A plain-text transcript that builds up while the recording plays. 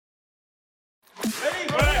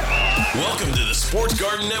Welcome to the Sports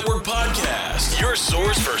Garden Network podcast, your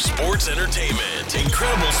source for sports entertainment,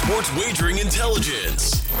 incredible sports wagering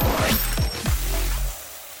intelligence.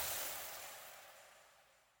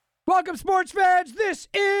 Welcome, sports fans. This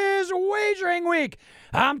is Wagering Week.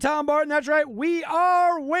 I'm Tom Barton. That's right. We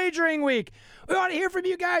are Wagering Week. We want to hear from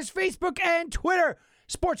you guys, Facebook and Twitter.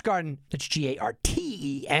 Sports Garden, that's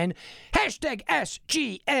Garten, hashtag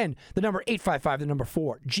SGN, the number 855, the number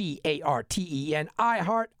 4, Garten,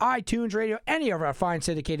 iHeart, iTunes Radio, any of our fine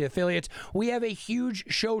syndicated affiliates. We have a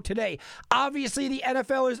huge show today. Obviously, the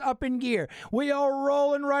NFL is up in gear. We are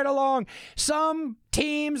rolling right along. Some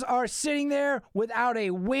teams are sitting there without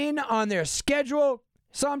a win on their schedule.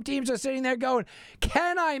 Some teams are sitting there going,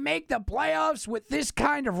 can I make the playoffs with this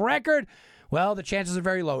kind of record? Well, the chances are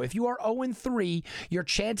very low. If you are 0-3, your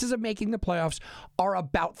chances of making the playoffs are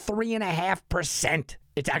about 3.5%.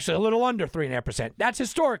 It's actually a little under 3.5%. That's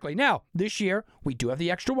historically. Now, this year, we do have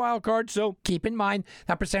the extra wild card, so keep in mind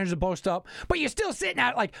that percentage will post up. But you're still sitting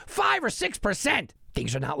at like 5 or 6%.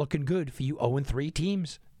 Things are not looking good for you 0-3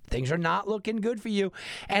 teams. Things are not looking good for you.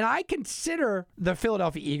 And I consider the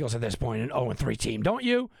Philadelphia Eagles at this point an 0-3 team, don't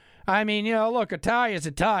you? I mean, look, a tie is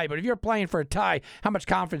a tie, but if you're playing for a tie, how much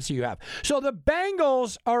confidence do you have? So the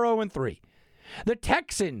Bengals are 0-3. The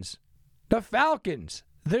Texans, the Falcons,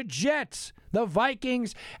 the Jets, the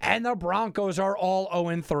Vikings, and the Broncos are all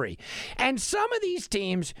 0-3. And some of these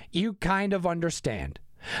teams you kind of understand.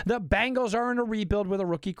 The Bengals are in a rebuild with a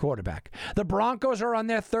rookie quarterback. The Broncos are on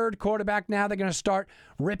their third quarterback now. They're going to start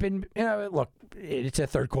ripping. Look, it's a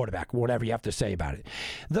third quarterback, whatever you have to say about it.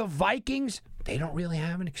 The Vikings, they don't really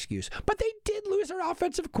have an excuse. But they did lose their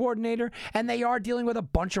offensive coordinator, and they are dealing with a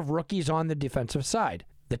bunch of rookies on the defensive side.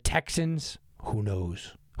 The Texans, who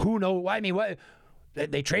knows? Who knows? I mean, what?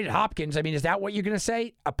 They traded Hopkins. I mean, is that what you're going to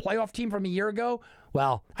say? A playoff team from a year ago?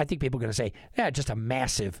 Well, I think people are going to say, just a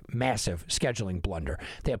massive, massive scheduling blunder.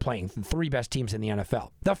 They're playing the three best teams in the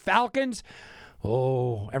NFL. The Falcons,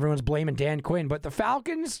 everyone's blaming Dan Quinn, but the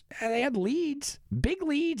Falcons, they had leads, big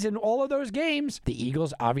leads in all of those games. The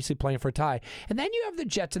Eagles, obviously playing for a tie. And then you have the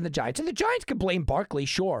Jets and the Giants. And the Giants can blame Barkley,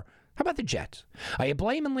 sure. How about the Jets? Are you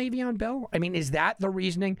blaming Le'Veon Bell? I mean, is that the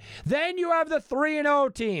reasoning? Then you have the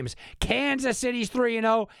 3-0 teams. Kansas City's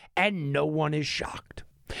 3-0, and no one is shocked.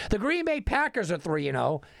 The Green Bay Packers are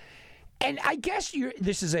 3-0, and I guess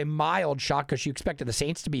this is a mild shock because you expected the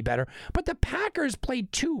Saints to be better, but the Packers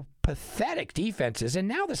played two pathetic defenses, and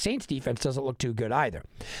now the Saints defense doesn't look too good either.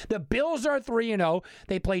 The Bills are 3-0.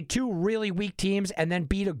 They played two really weak teams and then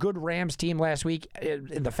beat a good Rams team last week.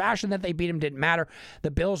 In the fashion that they beat them didn't matter.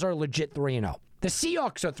 The Bills are legit 3-0. The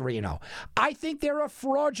Seahawks are 3-0. I think they're a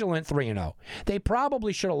fraudulent 3-0. They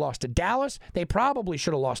probably should have lost to Dallas. They probably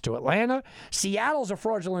should have lost to Atlanta. Seattle's a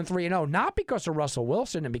fraudulent 3-0, not because of Russell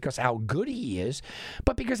Wilson and because of how good he is,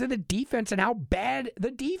 but because of the defense and how bad the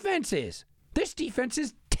defense is. This defense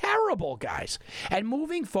is terrible, guys. And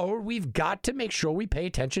moving forward, we've got to make sure we pay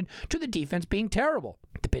attention to the defense being terrible.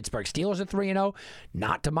 The Pittsburgh Steelers are 3-0.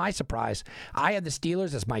 Not to my surprise. I had the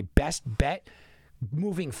Steelers as my best bet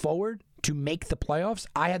moving forward to make the playoffs.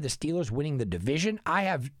 I had the Steelers winning the division. I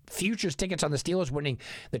have futures tickets on the Steelers winning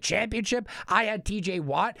the championship. I had TJ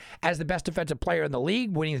Watt as the best defensive player in the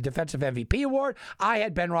league, winning the defensive MVP award. I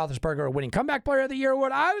had Ben Roethlisberger winning comeback player of the year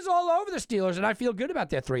award. I was all over the Steelers, and I feel good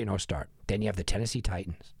about their 3-0 start. Then you have the Tennessee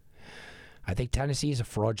Titans. I think Tennessee is a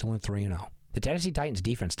fraudulent 3-0. The Tennessee Titans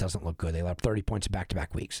defense doesn't look good. They let up 30 points in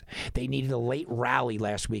back-to-back weeks. They needed a late rally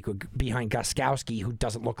last week behind Gostkowski, who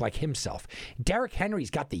doesn't look like himself. Derrick Henry's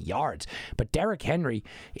got the yards, but Derrick Henry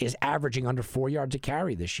is averaging under 4 yards a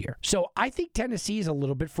carry this year. So I think Tennessee is a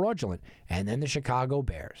little bit fraudulent. And then the Chicago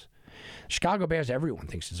Bears. Chicago Bears, everyone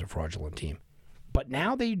thinks is a fraudulent team. But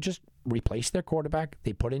now they just replaced their quarterback.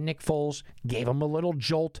 They put in Nick Foles, gave him a little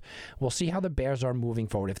jolt. We'll see how the Bears are moving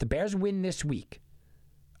forward. If the Bears win this week,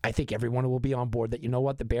 I think everyone will be on board that, you know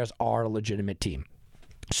what, the Bears are a legitimate team.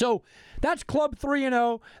 So that's Club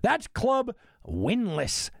 3-0. That's Club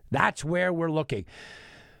Winless. That's where we're looking.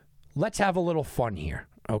 Let's have a little fun here,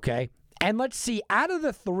 okay? And let's see, out of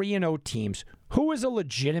the 3-0 teams, who is a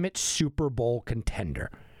legitimate Super Bowl contender?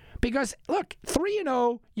 Because, look,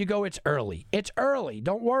 3-0, you go, it's early. It's early.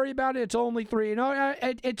 Don't worry about it. It's only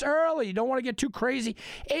 3-0. It's early. You don't want to get too crazy.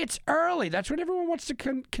 It's early. That's what everyone wants to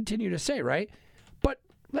continue to say, right? But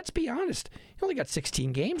let's be honest. You only got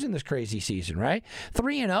 16 games in this crazy season, right?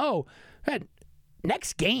 3-0.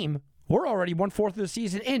 Next game, We're already 1/4 of the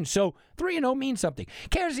season in, so 3-0 means something.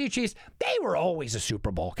 Kansas City Chiefs, they were always a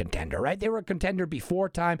Super Bowl contender, right? They were a contender before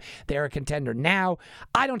time. They're a contender now.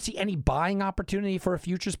 I don't see any buying opportunity for a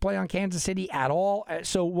futures play on Kansas City at all,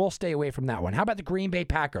 so we'll stay away from that one. How about the Green Bay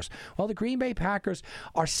Packers? Well, the Green Bay Packers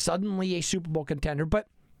are suddenly a Super Bowl contender, but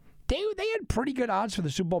they had pretty good odds for the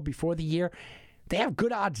Super Bowl before the year. They have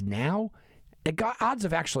good odds now. The odds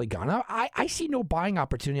have actually gone up. I see no buying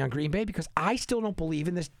opportunity on Green Bay because I still don't believe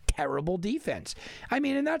in this terrible defense. I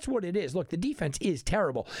mean, and that's what it is. Look, the defense is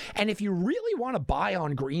terrible. And if you really want to buy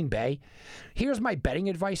on Green Bay, here's my betting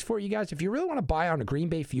advice for you guys. If you really want to buy on a Green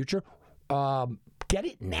Bay future, get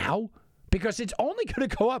it now. Because it's only going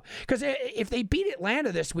to go up. Because if they beat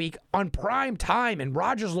Atlanta this week on prime time and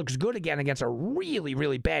Rodgers looks good again against a really,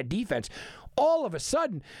 really bad defense, all of a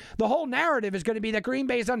sudden, the whole narrative is going to be that Green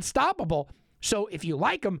Bay is unstoppable. So if you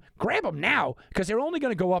like them, grab them now because they're only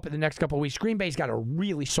going to go up in the next couple of weeks. Green Bay's got a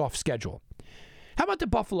really soft schedule. How about the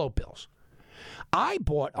Buffalo Bills? I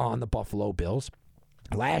bought on the Buffalo Bills.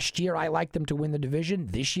 Last year, I liked them to win the division.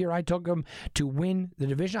 This year, I took them to win the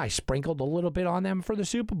division. I sprinkled a little bit on them for the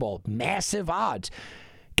Super Bowl. Massive odds.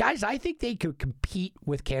 Guys, I think they could compete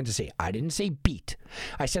with Kansas City. I didn't say beat.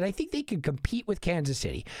 I said I think they could compete with Kansas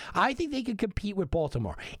City. I think they could compete with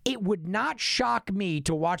Baltimore. It would not shock me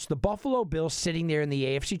to watch the Buffalo Bills sitting there in the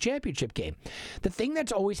AFC Championship game. The thing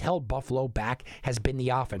that's always held Buffalo back has been the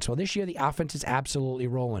offense. Well, this year the offense is absolutely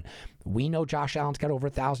rolling. We know Josh Allen's got over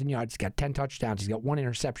 1,000 yards. He's got 10 touchdowns. He's got 1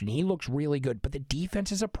 interception. He looks really good, but the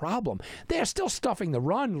defense is a problem. They're still stuffing the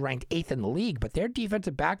run, ranked 8th in the league, but their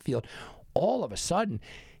defensive backfield all of a sudden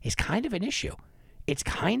is kind of an issue. It's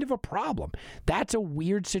kind of a problem. That's a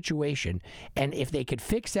weird situation. And if they could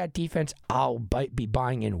fix that defense, I'll be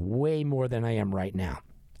buying in way more than I am right now.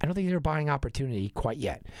 I don't think they're buying opportunity quite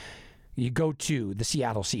yet. You go to the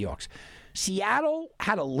Seattle Seahawks. Seattle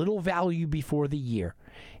had a little value before the year.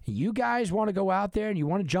 You guys want to go out there and you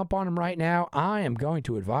want to jump on them right now, I am going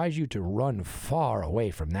to advise you to run far away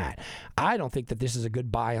from that. I don't think that this is a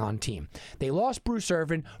good buy-on team. They lost Bruce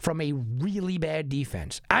Irvin from a really bad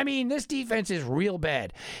defense. I mean, this defense is real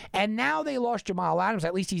bad. And now they lost Jamal Adams.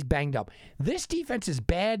 At least he's banged up. This defense is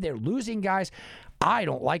bad. They're losing guys. I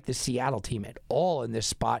don't like the Seattle team at all in this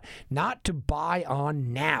spot. Not to buy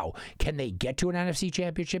on now. Can they get to an NFC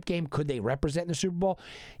Championship game? Could they represent in the Super Bowl?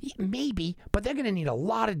 Maybe, but they're going to need a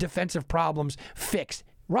lot of defensive problems fixed.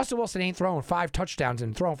 Russell Wilson ain't throwing 5 touchdowns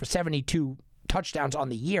and throwing for 72 touchdowns on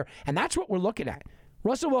the year, and that's what we're looking at.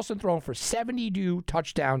 Russell Wilson throwing for 72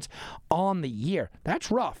 touchdowns on the year.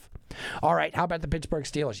 That's rough. All right, how about the Pittsburgh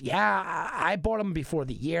Steelers? Yeah, I bought them before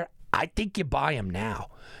the year. I think you buy them now.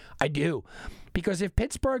 I do. Because if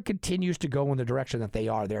Pittsburgh continues to go in the direction that they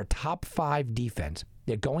are, they're a top 5 defense.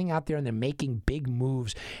 They're going out there and they're making big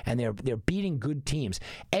moves and they're beating good teams.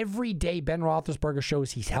 Every day Ben Roethlisberger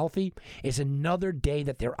shows he's healthy is another day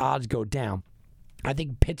that their odds go down. I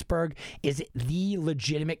think Pittsburgh is the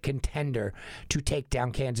legitimate contender to take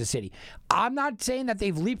down Kansas City. I'm not saying that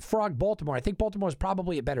they've leapfrogged Baltimore. I think Baltimore is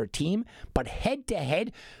probably a better team, but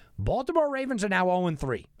head-to-head, Baltimore Ravens are now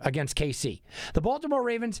 0-3 against KC. The Baltimore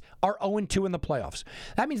Ravens are 0-2 in the playoffs.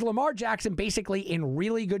 That means Lamar Jackson basically in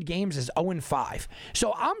really good games is 0-5.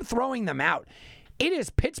 So I'm throwing them out. It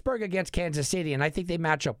is Pittsburgh against Kansas City, and I think they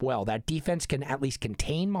match up well. That defense can at least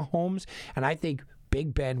contain Mahomes, and I think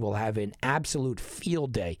Big Ben will have an absolute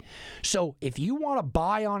field day. So if you want to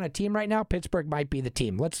buy on a team right now, Pittsburgh might be the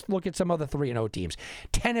team. Let's look at some other 3-0 teams.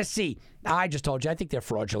 Tennessee, I just told you, I think they're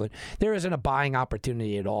fraudulent. There isn't a buying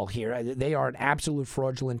opportunity at all here. They are an absolute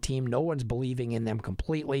fraudulent team. No one's believing in them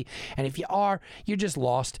completely. And if you are, you just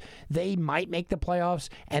lost. They might make the playoffs,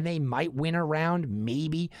 and they might win a round,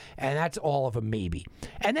 maybe. And that's all of a maybe.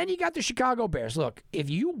 And then you got the Chicago Bears. Look, if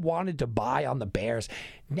you wanted to buy on the Bears,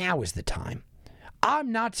 now is the time.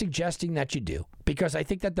 I'm not suggesting that you do because I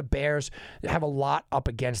think that the Bears have a lot up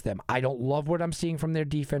against them. I don't love what I'm seeing from their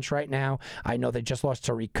defense right now. I know they just lost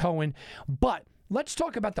Tariq Cohen, but let's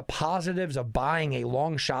talk about the positives of buying a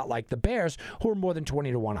long shot like the Bears, who are more than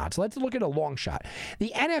 20-1 odds. Let's look at a long shot.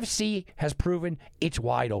 The NFC has proven it's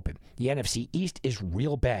wide open. The NFC East is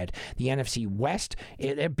real bad. The NFC West,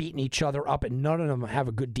 they're beating each other up, and none of them have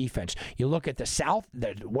a good defense. You look at the South,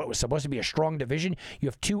 what was supposed to be a strong division, you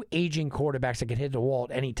have 2 aging quarterbacks that can hit the wall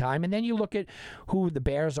at any time, and then you look at who the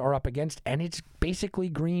Bears are up against, and it's basically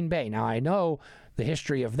Green Bay. Now, I know the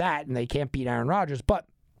history of that, and they can't beat Aaron Rodgers, but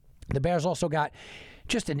the Bears also got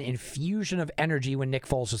just an infusion of energy when Nick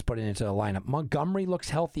Foles is put into the lineup. Montgomery looks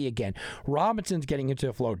healthy again. Robinson's getting into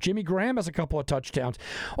the flow. Jimmy Graham has a couple of touchdowns.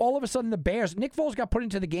 All of a sudden, the Bears, Nick Foles got put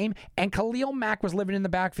into the game, and Khalil Mack was living in the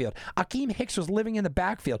backfield. Akeem Hicks was living in the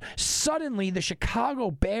backfield. Suddenly, the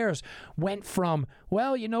Chicago Bears went from,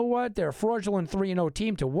 well, you know what, they're a fraudulent 3-0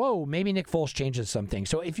 team to, whoa, maybe Nick Foles changes something.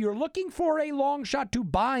 So if you're looking for a long shot to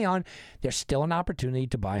buy on, there's still an opportunity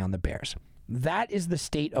to buy on the Bears. That is the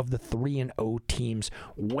state of the 3-0 teams,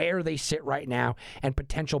 where they sit right now, and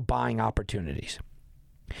potential buying opportunities.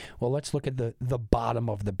 Well, let's look at the bottom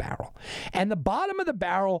of the barrel. And the bottom of the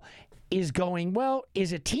barrel is going, well,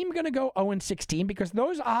 is a team going to go 0-16? Because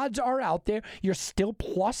those odds are out there. You're still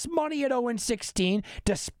plus money at 0-16.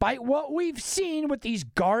 Despite what we've seen with these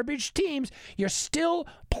garbage teams, you're still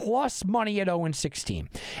plus money at 0-16.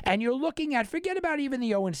 And you're looking at, forget about even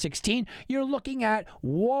the 0-16, you're looking at,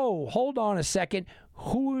 whoa, hold on a second,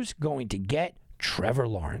 who's going to get Trevor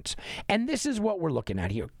Lawrence? And this is what we're looking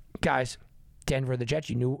at here. Guys, Denver, the Jets,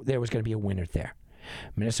 you knew there was going to be a winner there.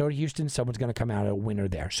 Minnesota, Houston, someone's going to come out a winner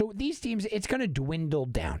there. So these teams, it's going to dwindle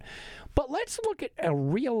down. But let's look at a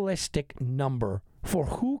realistic number for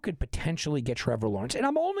who could potentially get Trevor Lawrence. And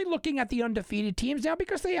I'm only looking at the undefeated teams now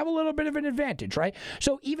because they have a little bit of an advantage, right?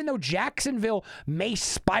 So even though Jacksonville may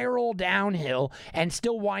spiral downhill and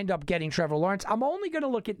still wind up getting Trevor Lawrence, I'm only going to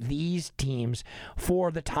look at these teams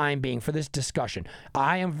for the time being for this discussion.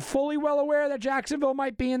 I am fully well aware that Jacksonville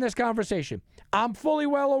might be in this conversation. I'm fully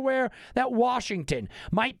well aware that Washington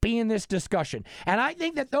might be in this discussion. And I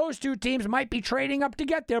think that those two teams might be trading up to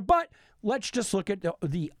get there. But let's just look at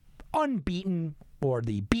the unbeaten or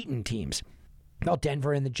the beaten teams. Well,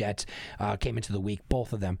 Denver and the Jets came into the week.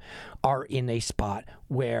 Both of them are in a spot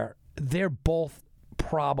where they're both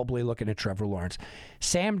probably looking at Trevor Lawrence.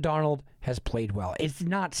 Sam Darnold has played well. It's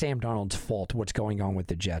not Sam Darnold's fault what's going on with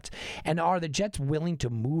the Jets. And are the Jets willing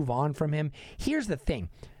to move on from him? Here's the thing.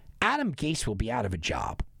 Adam Gase will be out of a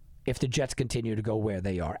job if the Jets continue to go where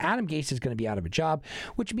they are. Adam Gase is going to be out of a job,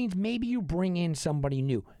 which means maybe you bring in somebody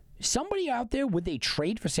new. Somebody out there, would they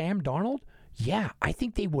trade for Sam Darnold? Yeah, I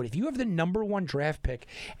think they would. If you have the number 1 draft pick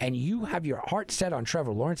and you have your heart set on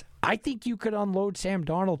Trevor Lawrence, I think you could unload Sam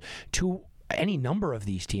Darnold to any number of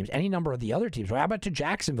these teams, any number of the other teams. How about to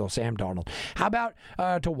Jacksonville, Sam Darnold? How about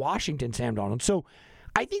to Washington, Sam Darnold? So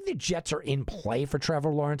I think the Jets are in play for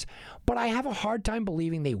Trevor Lawrence, but I have a hard time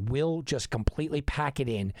believing they will just completely pack it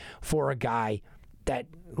in for a guy that,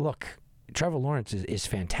 look, Trevor Lawrence is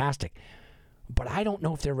fantastic. But I don't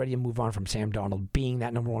know if they're ready to move on from Sam Darnold being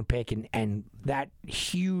that number 1 pick and that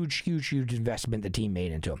huge investment the team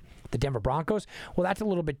made into him. The Denver Broncos, well, that's a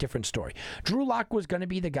little bit different story. Drew Lock was going to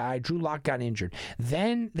be the guy. Drew Lock got injured.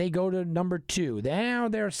 Then they go to number 2. Now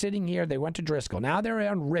they're sitting here. They went to Driscoll. Now they're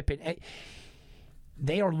on Rippon.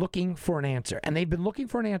 They are looking for an answer, and they've been looking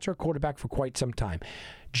for an answer at quarterback for quite some time.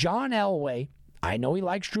 John Elway, I know he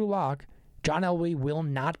likes Drew Lock. John Elway will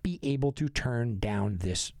not be able to turn down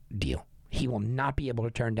this deal. He will not be able to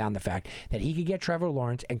turn down the fact that he could get Trevor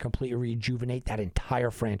Lawrence and completely rejuvenate that entire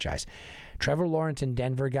franchise. Trevor Lawrence in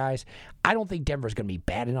Denver, guys, I don't think Denver's going to be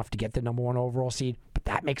bad enough to get the number 1 overall seed, but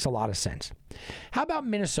that makes a lot of sense. How about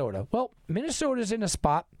Minnesota? Well, Minnesota's in a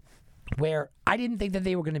spot where I didn't think that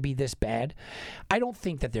they were going to be this bad. I don't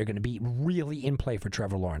think that they're going to be really in play for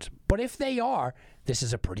Trevor Lawrence. But if they are, this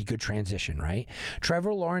is a pretty good transition, right?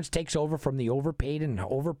 Trevor Lawrence takes over from the overpaid and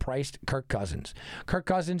overpriced Kirk Cousins. Kirk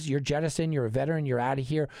Cousins, you're jettisoned, you're a veteran, you're out of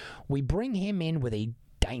here. We bring him in with a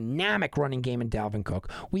dynamic running game in Dalvin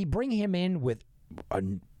Cook. We bring him in with,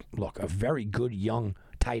 a very good young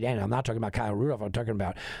tight end. I'm not talking about Kyle Rudolph. I'm talking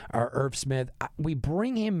about Irv Smith. We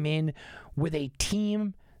bring him in with a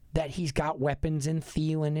team that he's got weapons in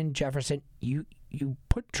Thielen and Jefferson. You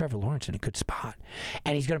put Trevor Lawrence in a good spot.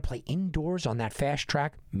 And he's going to play indoors on that fast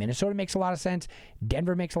track. Minnesota makes a lot of sense.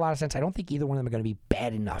 Denver makes a lot of sense. I don't think either one of them are going to be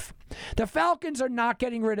bad enough. The Falcons are not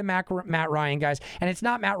getting rid of Matt Ryan, guys. And it's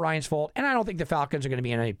not Matt Ryan's fault. And I don't think the Falcons are going to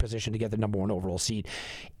be in any position to get the number 1 overall seed.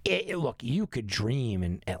 Look, you could dream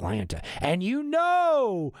in Atlanta. And you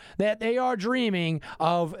know that they are dreaming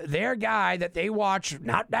of their guy that they watch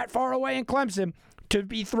not that far away in Clemson to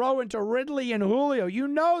be throwing to Ridley and Julio. You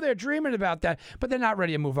know they're dreaming about that, but they're not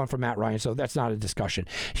ready to move on from Matt Ryan, so that's not a discussion.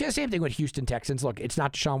 Same thing with Houston Texans. Look, it's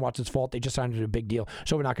not Deshaun Watson's fault. They just signed a big deal,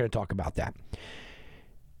 so we're not going to talk about that.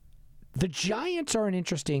 The Giants are an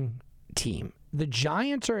interesting team. the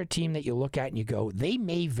Giants are a team that you look at and you go, they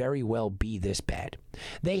may very well be this bad.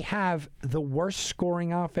 They have the worst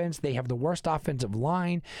scoring offense. They have the worst offensive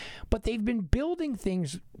line. But they've been building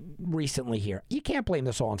things recently here. You can't blame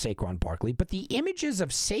this all on Saquon Barkley. But the images of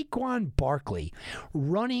Saquon Barkley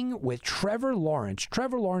running with Trevor Lawrence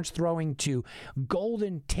throwing to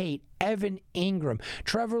Golden Tate, Evan Ingram,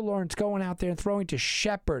 Trevor Lawrence going out there and throwing to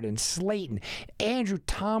Shepard and Slayton. Andrew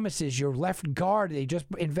Thomas is your left guard. They just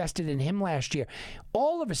invested in him last year.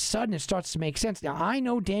 All of a sudden, it starts to make sense. Now, I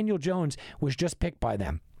know Daniel Jones was just picked by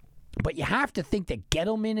them, but you have to think that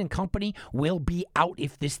Gettleman and company will be out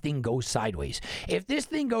if this thing goes sideways. If this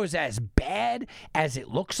thing goes as bad as it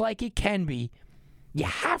looks like it can be, you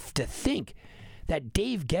have to think that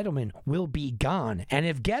Dave Gettleman will be gone. And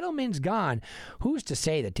if Gettleman's gone, who's to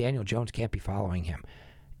say that Daniel Jones can't be following him?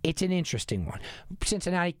 It's an interesting one.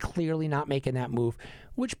 Cincinnati clearly not making that move,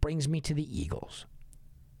 which brings me to the Eagles.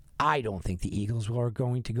 I don't think the Eagles are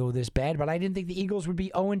going to go this bad, but I didn't think the Eagles would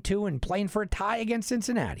be 0-2 and playing for a tie against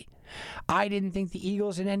Cincinnati. I didn't think the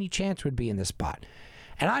Eagles had any chance would be in this spot.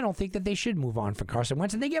 And I don't think that they should move on from Carson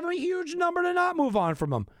Wentz, and they give him a huge number to not move on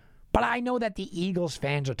from him. But I know that the Eagles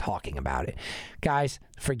fans are talking about it. Guys,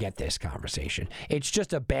 forget this conversation. It's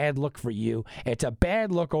just a bad look for you. It's a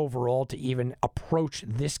bad look overall to even approach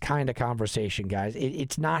this kind of conversation, guys.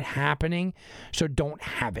 It's not happening, so don't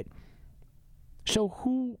have it. So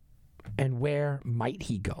who and where might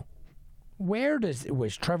he go? Where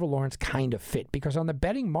was Trevor Lawrence kind of fit? Because on the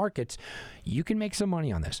betting markets, you can make some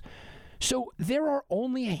money on this. So there are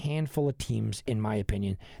only a handful of teams, in my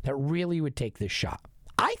opinion, that really would take this shot.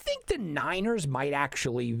 I think the Niners might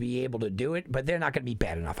actually be able to do it, but they're not going to be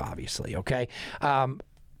bad enough, obviously, okay?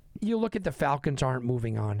 You look at the Falcons aren't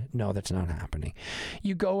moving on. No, that's not happening.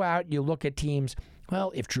 You go out, you look at teams,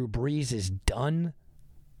 well, if Drew Brees is done,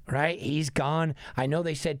 right? He's gone. I know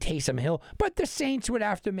they said Taysom Hill, but the Saints would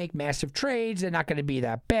have to make massive trades. They're not going to be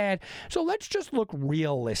that bad. So let's just look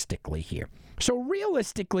realistically here. So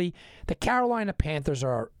realistically, the Carolina Panthers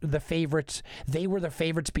are the favorites. They were the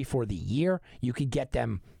favorites before the year. You could get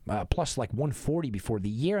them plus like 140 before the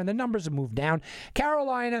year, and the numbers have moved down.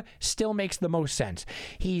 Carolina still makes the most sense.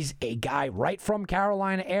 He's a guy right from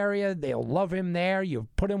Carolina area. They'll love him there. You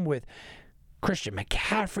put him with Christian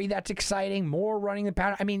McCaffrey, that's exciting. More running the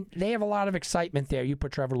pound. I mean, they have a lot of excitement there. You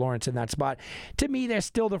put Trevor Lawrence in that spot. To me, they're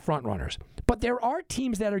still the front runners. But there are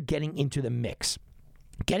teams that are getting into the mix.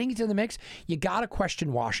 Getting into the mix, you got to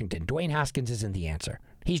question Washington. Dwayne Haskins isn't the answer.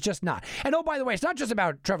 He's just not. And oh, by the way, it's not just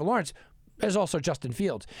about Trevor Lawrence. There's also Justin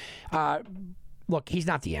Fields. Look, he's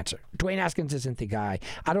not the answer. Dwayne Haskins isn't the guy.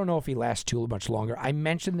 I don't know if he lasts too much longer. I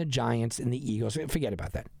mentioned the Giants and the Eagles. Forget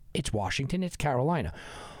about that. It's Washington. It's Carolina.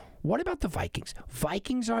 What about the Vikings?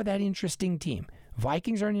 Vikings are that interesting team.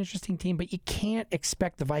 Vikings are an interesting team, but you can't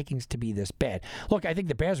expect the Vikings to be this bad. Look, I think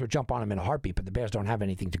the Bears would jump on them in a heartbeat, but the Bears don't have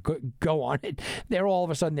anything to go on it. They're all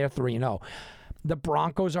of a sudden, they're 3-0. The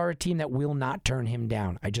Broncos are a team that will not turn him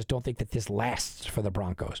down. I just don't think that this lasts for the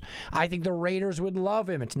Broncos. I think the Raiders would love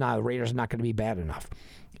him. The Raiders are not going to be bad enough.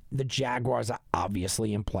 The Jaguars are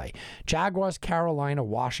obviously in play. Jaguars, Carolina,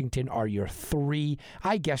 Washington are your three,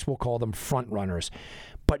 I guess we'll call them front runners.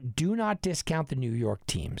 But do not discount the New York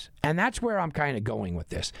teams. And that's where I'm kind of going with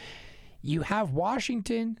this. You have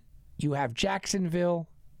Washington, you have Jacksonville,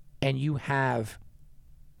 and you have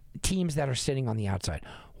teams that are sitting on the outside.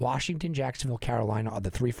 Washington, Jacksonville, Carolina are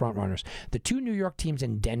the three front runners. The two New York teams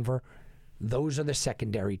in Denver, those are the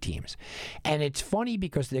secondary teams. And it's funny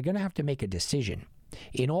because they're going to have to make a decision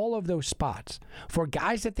in all of those spots for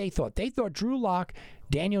guys that they thought Drew Lock,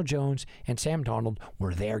 Daniel Jones, and Sam Darnold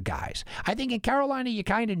were their guys. I think in Carolina, you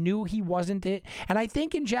kind of knew he wasn't it. And I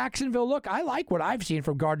think in Jacksonville, look, I like what I've seen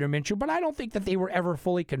from Gardner Minshew, but I don't think that they were ever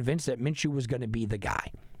fully convinced that Minshew was going to be the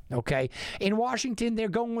guy. Okay? In Washington, they're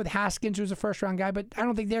going with Haskins, who's a first-round guy, but I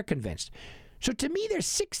don't think they're convinced. So to me, there's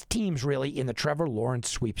 6 teams really in the Trevor Lawrence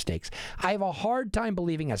sweepstakes. I have a hard time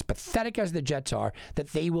believing, as pathetic as the Jets are, that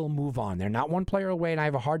they will move on. They're not one player away, and I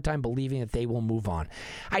have a hard time believing that they will move on.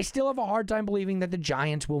 I still have a hard time believing that the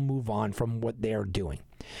Giants will move on from what they're doing.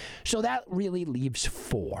 So that really leaves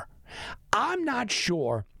 4. I'm not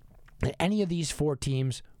sure that any of these 4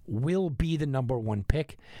 teams will be the number 1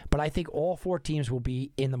 pick, but I think all 4 teams will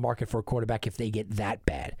be in the market for a quarterback if they get that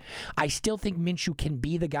bad. I still think Minshew can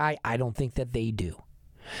be the guy. I don't think that they do.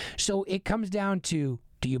 So it comes down to,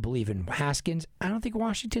 do you believe in Haskins? I don't think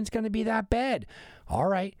Washington's going to be that bad. All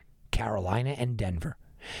right, Carolina and Denver.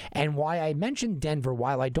 And why I mentioned Denver,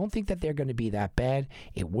 while I don't think that they're going to be that bad,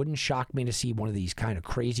 it wouldn't shock me to see one of these kind of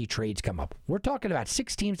crazy trades come up. We're talking about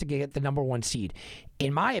 6 teams to get the number 1 seed.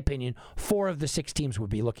 In my opinion, 4 of the 6 teams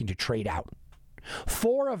would be looking to trade out.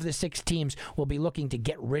 4 of the 6 teams will be looking to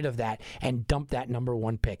get rid of that and dump that number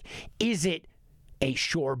 1 pick. Is it a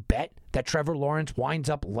sure bet that Trevor Lawrence winds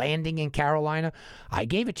up landing in Carolina? I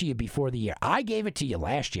gave it to you before the year. I gave it to you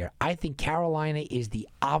last year. I think Carolina is the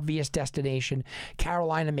obvious destination.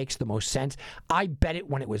 Carolina makes the most sense. I bet it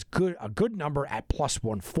when it was a good number at plus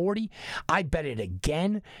 140. I bet it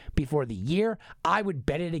again before the year. I would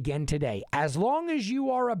bet it again today. As long as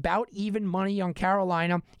you are about even money on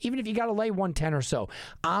Carolina, even if you got to lay 110 or so,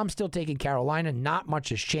 I'm still taking Carolina. Not much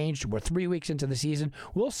has changed. We're 3 weeks into the season.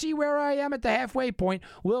 We'll see where I am at the halfway point.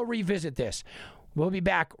 We'll revisit this. We'll be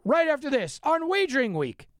back right after this on Wagering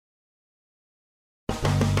Week.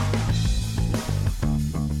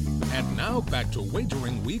 And now back to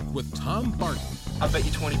Wagering Week with Tom Barton. I'll bet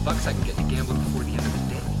you $20 I can get you gambling before the end of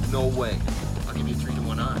the day. No way. I'll give you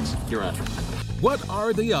 3-to-1 odds. You're on. What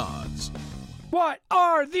are the odds? What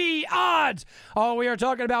are the odds? Oh, we are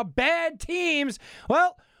talking about bad teams.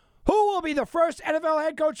 Well, who will be the first NFL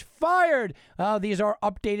head coach fired? These are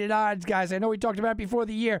updated odds, guys. I know we talked about it before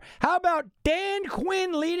the year. How about Dan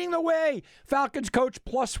Quinn leading the way? Falcons coach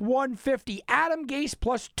plus 150. Adam Gase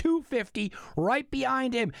plus 250. Right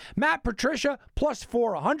behind him, Matt Patricia plus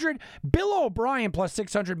 400. Bill O'Brien plus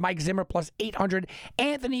 600. Mike Zimmer plus 800.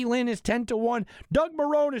 Anthony Lynn is 10-1. Doug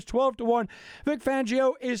Marrone is 12-1. Vic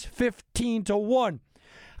Fangio is 15-1.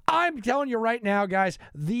 I'm telling you right now, guys,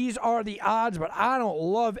 these are the odds, but I don't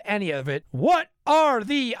love any of it. What are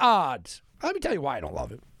the odds? Let me tell you why I don't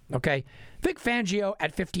love it, okay? Vic Fangio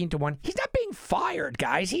at 15-1. He's not being fired,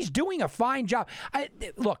 guys. He's doing a fine job.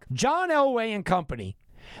 Look, John Elway and company,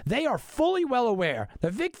 they are fully well aware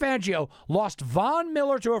that Vic Fangio lost Von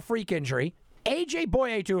Miller to a freak injury, A.J.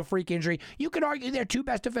 Boye to a freak injury. You could argue they're 2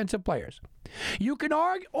 best defensive players. You can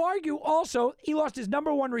argue also he lost his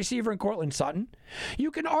number 1 receiver in Cortland Sutton.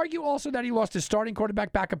 You can argue also that he lost his starting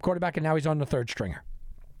quarterback, backup quarterback, and now he's on the 3rd stringer.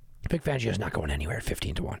 Vic Fangio's not going anywhere at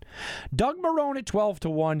 15-1. Doug Marrone at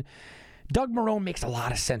 12-1. Doug Marrone makes a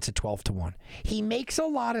lot of sense at 12-1. He makes a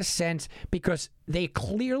lot of sense because they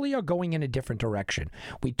clearly are going in a different direction.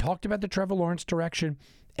 We talked about the Trevor Lawrence direction.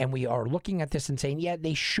 And we are looking at this and saying, yeah,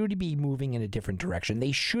 they should be moving in a different direction.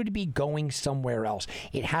 They should be going somewhere else.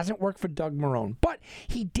 It hasn't worked for Doug Marrone, but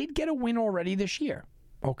he did get a win already this year.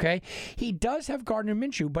 Okay? He does have Gardner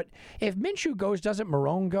Minshew, but if Minshew goes, doesn't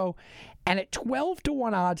Marrone go? And at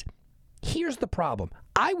 12-1 odds, here's the problem.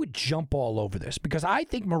 I would jump all over this because I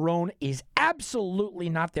think Marrone is absolutely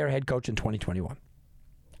not their head coach in 2021.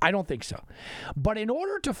 I don't think so. But in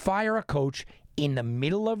order to fire a coach in the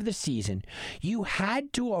middle of the season, you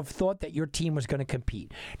had to have thought that your team was going to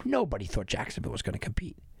compete. Nobody thought Jacksonville was going to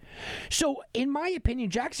compete. So, in my opinion,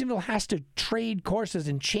 Jacksonville has to trade courses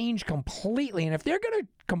and change completely. And if they're going to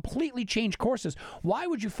completely change courses, why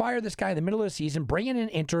would you fire this guy in the middle of the season, bring in an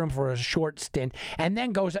interim for a short stint, and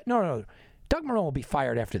then goes, no, Doug Marrone will be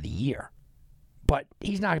fired after the year. But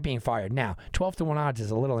he's not being fired now. 12-1 odds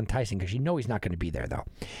is a little enticing because you know he's not going to be there, though.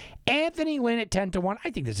 Anthony Lynn at 10-1. I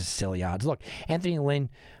think this is silly odds. Look, Anthony Lynn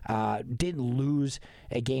did lose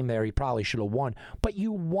a game there. He probably should have won. But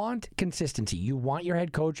you want consistency. You want your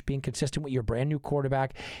head coach being consistent with your brand new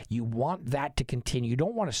quarterback. You want that to continue. You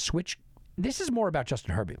don't want to switch. This is more about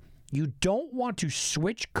Justin Herbert. You don't want to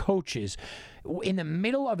switch coaches in the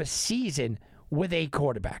middle of a season with a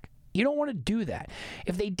quarterback. You don't want to do that.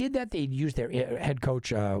 If they did that, they'd use their head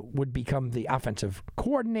coach would become the offensive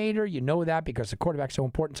coordinator. You know that because the quarterback's so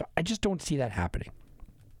important. So I just don't see that happening.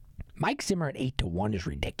 Mike Zimmer at 8-1 is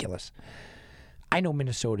ridiculous. I know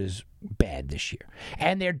Minnesota's bad this year,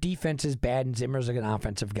 and their defense is bad, and Zimmer's an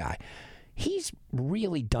offensive guy. He's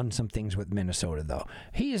really done some things with Minnesota, though.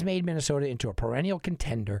 He has made Minnesota into a perennial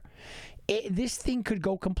contender. This thing could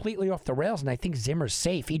go completely off the rails, and I think Zimmer's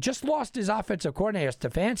safe. He just lost his offensive coordinator,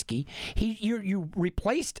 Stefanski. You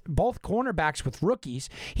replaced both cornerbacks with rookies.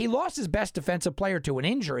 He lost his best defensive player to an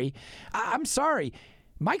injury. I'm sorry.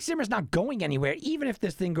 Mike Zimmer's not going anywhere, even if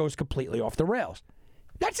this thing goes completely off the rails.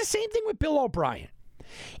 That's the same thing with Bill O'Brien.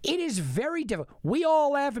 It is very difficult. We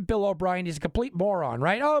all laugh at Bill O'Brien. He's a complete moron,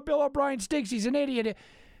 right? Oh, Bill O'Brien stinks. He's an idiot.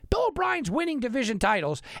 Bill O'Brien's winning division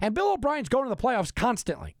titles, and Bill O'Brien's going to the playoffs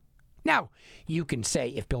constantly. Now, you can say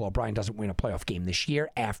if Bill O'Brien doesn't win a playoff game this year,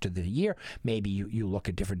 after the year, maybe you look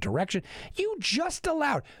a different direction. You just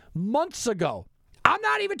allowed, months ago, I'm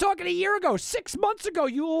not even talking a year ago, 6 months ago,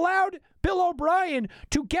 you allowed Bill O'Brien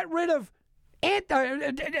to get rid of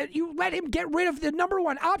you let him get rid of the number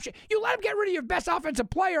 1 option. You let him get rid of your best offensive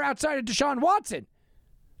player outside of Deshaun Watson.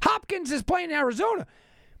 Hopkins is playing in Arizona.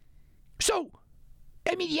 So,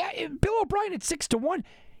 I mean, yeah, Bill O'Brien at 6-1.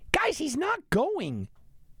 Guys, he's not going.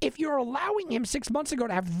 If you're allowing him 6 months ago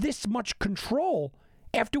to have this much control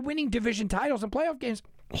After winning division titles and playoff games,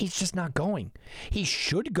 he's just not going. He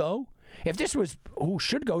should go. If this was who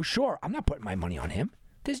should go, sure, I'm not putting my money on him.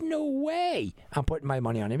 There's no way I'm putting my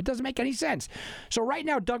money on him. It doesn't make any sense. So right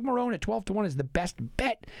now, Doug Marrone at 12-1 is the best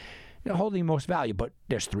bet, holding most value, but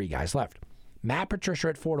there's 3 guys left. Matt Patricia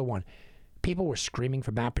at 4-1. People were screaming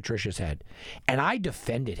for Matt Patricia's head, and I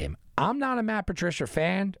defended him. I'm not a Matt Patricia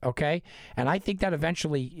fan, okay? And I think that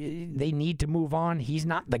eventually they need to move on. He's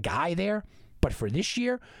not the guy there, but for this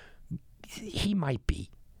year, he might be.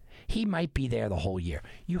 He might be there the whole year.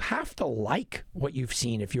 You have to like what you've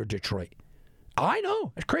seen if you're Detroit. I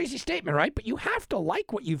know, a crazy statement, right? But you have to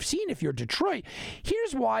like what you've seen if you're Detroit.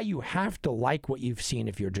 Here's why you have to like what you've seen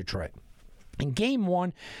if you're Detroit. In Game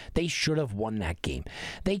 1, they should have won that game.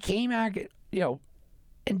 They came out,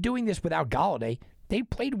 and doing this without Golladay, they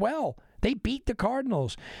played well. They beat the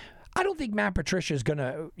Cardinals. I don't think Matt Patricia is going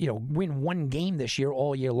to, win one game this year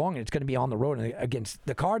all year long, and it's going to be on the road against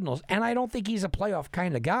the Cardinals. And I don't think he's a playoff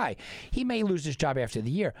kind of guy. He may lose his job after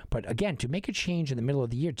the year, but again, to make a change in the middle of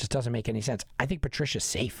the year just doesn't make any sense. I think Patricia's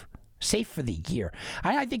safe for the year.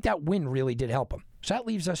 I think that win really did help him. So that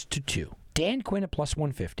leaves us to 2. Dan Quinn at plus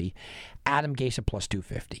 150, Adam Gase at plus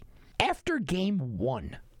 250. After Game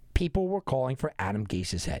 1, people were calling for Adam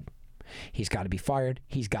Gase's head. He's got to be fired.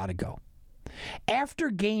 He's got to go. After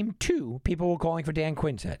Game 2, people were calling for Dan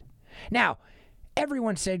Quinn's head. Now,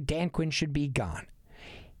 everyone said Dan Quinn should be gone.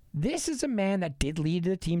 This is a man that did lead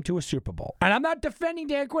the team to a Super Bowl. And I'm not defending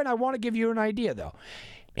Dan Quinn. I want to give you an idea, though.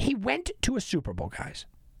 He went to a Super Bowl, guys.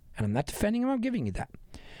 And I'm not defending him. I'm giving you that.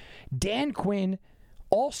 Dan Quinn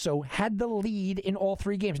also had the lead in all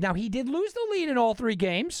 3 games. Now, he did lose the lead in all 3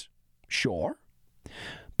 games. Sure.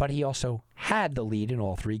 But he also had the lead in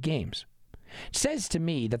all 3 games. It says to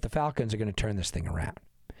me that the Falcons are going to turn this thing around.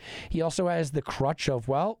 He also has the crutch of,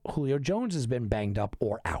 Julio Jones has been banged up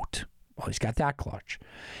or out. Well, he's got that clutch.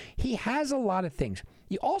 He has a lot of things.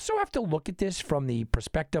 You also have to look at this from the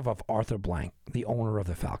perspective of Arthur Blank, the owner of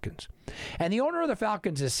the Falcons. And the owner of the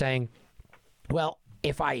Falcons is saying,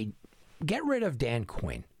 if I get rid of Dan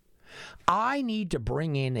Quinn, I need to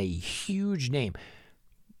bring in a huge name.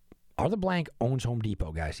 Arthur Blank owns Home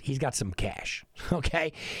Depot, guys. He's got some cash,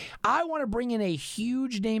 okay? I want to bring in a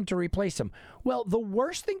huge name to replace him. Well, the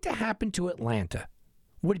worst thing to happen to Atlanta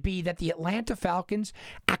would be that the Atlanta Falcons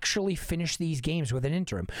actually finish these games with an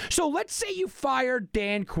interim. So let's say you fire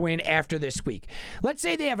Dan Quinn after this week. Let's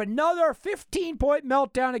say they have another 15-point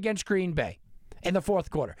meltdown against Green Bay in the 4th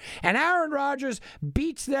quarter. And Aaron Rodgers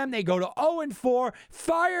beats them. They go to 0-4.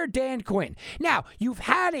 Fire Dan Quinn. Now, you've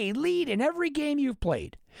had a lead in every game you've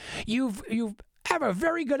played. You've have a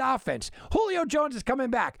very good offense. Julio Jones is coming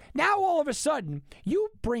back. Now, all of a sudden, you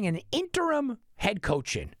bring an interim head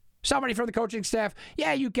coach in. Somebody from the coaching staff,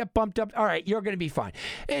 you get bumped up. All right, you're going to be fine.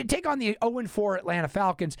 Take on the 0-4 Atlanta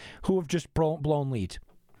Falcons, who have just blown leads.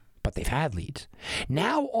 But they've had leads.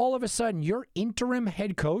 Now, all of a sudden, your interim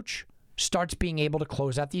head coach starts being able to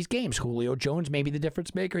close out these games. Julio Jones may be the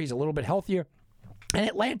difference maker. He's a little bit healthier. And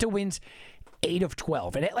Atlanta wins 8 of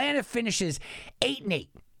 12. And Atlanta finishes 8-8.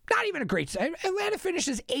 Not even a great start. Atlanta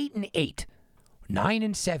finishes 8-8.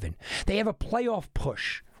 9-7. They have a playoff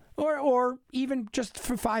push. Or even just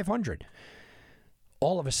for 500.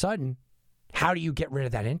 All of a sudden, how do you get rid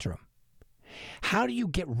of that interim? How do you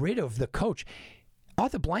get rid of the coach?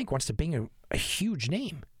 Arthur Blank wants to bring a huge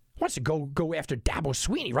name. Wants to go after Dabo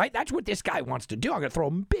Swinney, right? That's what this guy wants to do. I'm going to throw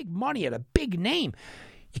big money at a big name.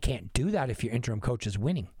 You can't do that if your interim coach is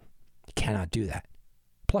winning. You cannot do that.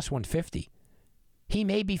 Plus 150. He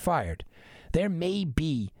may be fired. There may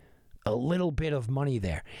be a little bit of money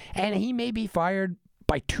there. And he may be fired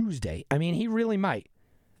by Tuesday. I mean, he really might.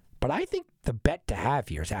 But I think the bet to have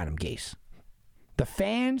here is Adam Gase. The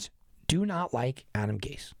fans do not like Adam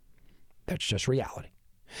Gase. That's just reality.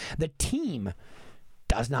 The team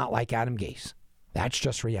does not like Adam Gase. That's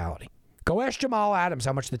just reality. Go ask Jamal Adams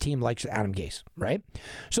how much the team likes Adam Gase, right?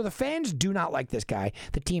 So the fans do not like this guy.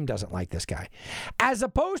 The team doesn't like this guy. As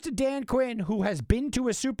opposed to Dan Quinn, who has been to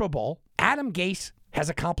a Super Bowl, Adam Gase has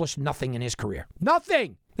accomplished nothing in his career.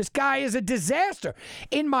 Nothing. This guy is a disaster.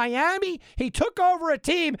 In Miami, he took over a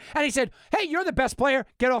team and he said, hey, you're the best player.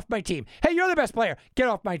 Get off my team. Hey, you're the best player. Get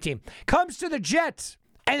off my team. Comes to the Jets.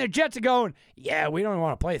 And the Jets are going, yeah, we don't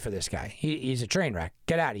want to play for this guy. He's a train wreck.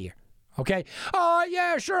 Get out of here. Okay? Oh,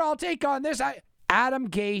 yeah, sure, I'll take on this. Adam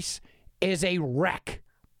Gase is a wreck.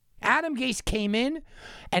 Adam Gase came in,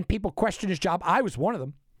 and people questioned his job. I was one of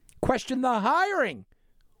them. Questioned the hiring.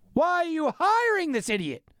 Why are you hiring this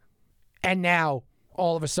idiot? And now,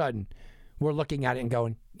 all of a sudden, we're looking at it and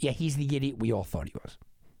going, yeah, he's the idiot we all thought he was.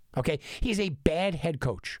 Okay, he's a bad head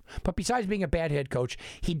coach. But besides being a bad head coach,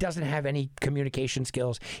 he doesn't have any communication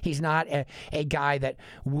skills. He's not a guy that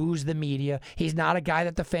woos the media. He's not a guy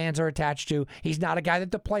that the fans are attached to. He's not a guy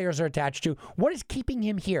that the players are attached to. What is keeping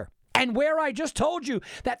him here? And where I just told you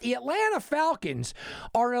that the Atlanta Falcons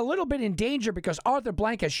are a little bit in danger because Arthur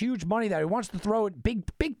Blank has huge money that he wants to throw it,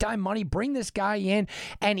 big time money, bring this guy in,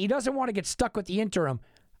 and he doesn't want to get stuck with the interim.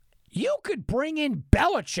 You could bring in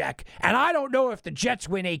Belichick, and I don't know if the Jets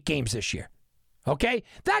win 8 games this year. Okay?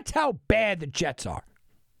 That's how bad the Jets are.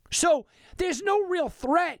 So there's no real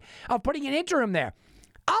threat of putting an interim there.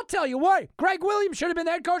 I'll tell you what, Greg Williams should have been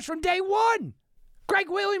the head coach from day one. Greg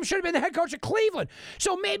Williams should have been the head coach of Cleveland.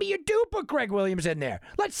 So maybe you do put Greg Williams in there.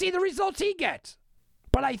 Let's see the results he gets.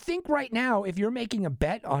 But I think right now, if you're making a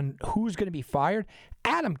bet on who's going to be fired,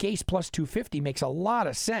 Adam Gase plus 250 makes a lot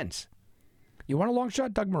of sense. You want a long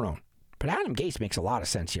shot? Doug Marrone. But Adam Gase makes a lot of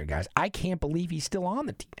sense here, guys. I can't believe he's still on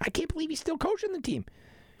the team. I can't believe he's still coaching the team.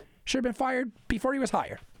 Should have been fired before he was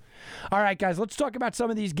hired. All right, guys, let's talk about some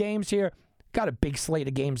of these games here. Got a big slate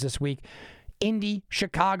of games this week. Indy,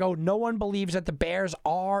 Chicago. No one believes that the Bears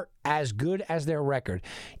are as good as their record.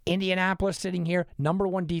 Indianapolis sitting here, number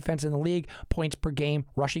 1 defense in the league, points per game,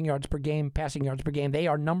 rushing yards per game, passing yards per game. They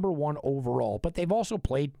are number 1 overall, but they've also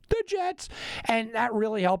played the Jets, and that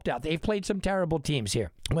really helped out. They've played some terrible teams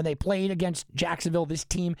here. When they played against Jacksonville, this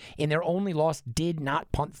team, in their only loss, did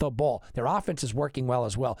not punt the ball. Their offense is working well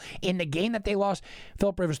as well. In the game that they lost,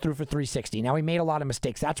 Phillip Rivers threw for 360. Now, he made a lot of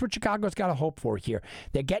mistakes. That's what Chicago's got to hope for here.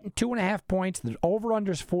 They're getting 2.5 points. The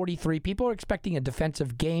over-under is 43. People are expecting a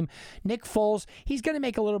defensive game. Nick Foles, he's going to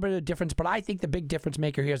make a little bit of a difference, but I think the big difference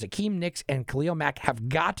maker here is Akeem Nicks and Khalil Mack have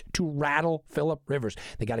got to rattle Phillip Rivers.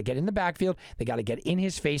 They got to get in the backfield, they got to get in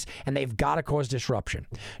his face, and they've got to cause disruption.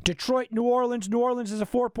 Detroit, New Orleans. New Orleans is a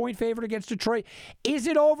 4-point favorite against Detroit. Is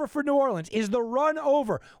it over for New Orleans? Is the run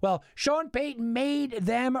over? Well, Sean Payton made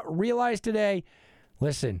them realize today,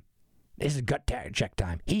 listen, this is gut check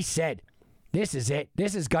time. He said, this is it.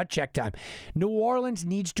 This is gut check time. New Orleans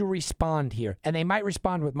needs to respond here, and they might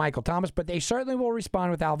respond with Michael Thomas, but they certainly will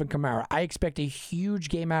respond with Alvin Kamara. I expect a huge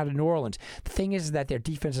game out of New Orleans. The thing is that their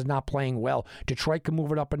defense is not playing well. Detroit can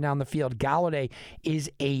move it up and down the field. Galladay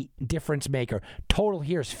is a difference maker. Total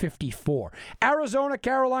here is 54. Arizona,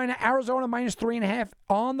 Carolina. Arizona minus 3.5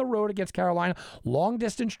 on the road against Carolina. Long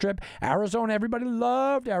distance trip. Arizona, everybody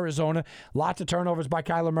loved Arizona. Lots of turnovers by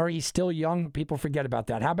Kyler Murray. He's still young. People forget about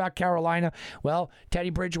that. How about Carolina? Well, Teddy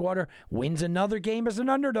Bridgewater wins another game as an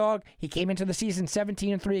underdog. He came into the season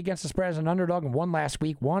 17-3 against the spread as an underdog and won last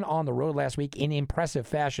week, won on the road last week in impressive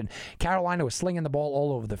fashion. Carolina was slinging the ball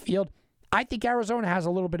all over the field. I think Arizona has a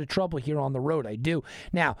little bit of trouble here on the road. I do.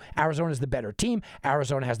 Now, Arizona's the better team.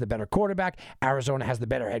 Arizona has the better quarterback. Arizona has the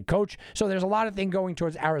better head coach. So there's a lot of things going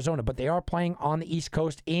towards Arizona, but they are playing on the East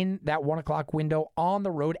Coast in that 1 o'clock window on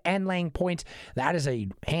the road and laying points. That is a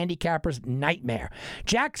handicapper's nightmare.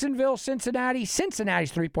 Jacksonville, Cincinnati.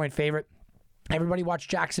 Cincinnati's 3-point favorite. Everybody watched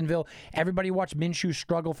Jacksonville. Everybody watched Minshew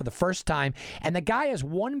struggle for the first time. And the guy has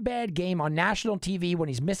one bad game on national TV when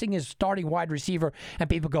he's missing his starting wide receiver. And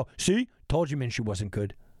people go, see, told you Minshew wasn't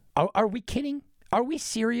good. Are we kidding? Are we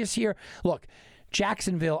serious here? Look,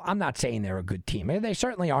 Jacksonville, I'm not saying they're a good team. They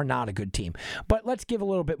certainly are not a good team. But let's give a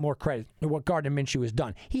little bit more credit to what Gardner Minshew has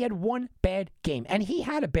done. He had one bad game, and he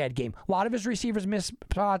had a bad game. A lot of his receivers missed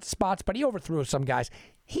spots, but he overthrew some guys.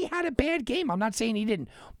 He had a bad game. I'm not saying he didn't.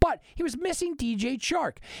 But he was missing DJ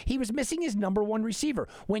Chark. He was missing his number 1 receiver.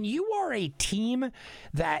 When you are a team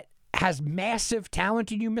that has massive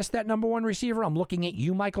talent and you miss that number 1 receiver, I'm looking at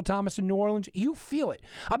you, Michael Thomas in New Orleans, you feel it.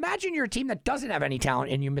 Imagine you're a team that doesn't have any talent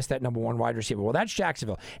and you miss that number 1 wide receiver. Well, that's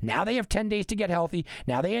Jacksonville. Now they have 10 days to get healthy.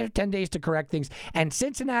 Now they have 10 days to correct things. And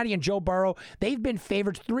Cincinnati and Joe Burrow, they've been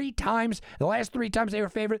favored 3 times. The last 3 times they were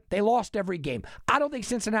favored, they lost every game. I don't think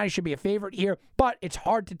Cincinnati should be a favorite here, but it's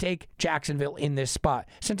hard to take Jacksonville in this spot.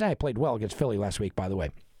 Cincinnati played well against Philly last week, by the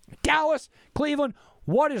way. Dallas, Cleveland.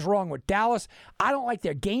 What is wrong with Dallas? I don't like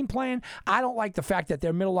their game plan. I don't like the fact that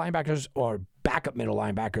their middle linebackers, or backup middle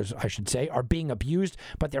linebackers, I should say, are being abused,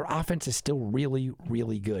 but their offense is still really,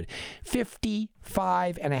 really good.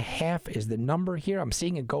 55.5 is the number here. I'm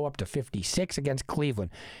seeing it go up to 56 against Cleveland.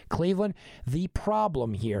 Cleveland, the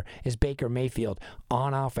problem here is Baker Mayfield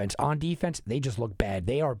on offense. On defense, they just look bad.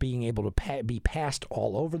 They are being able to be passed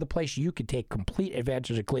all over the place. You could take complete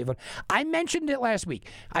advantage of Cleveland. I mentioned it last week.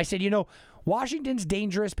 I said, Washington's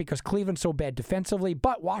dangerous because Cleveland's so bad defensively,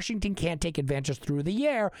 but Washington can't take advantage through the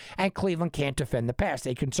air, and Cleveland can't can't defend the pass.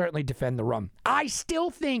 They can certainly defend the run. I still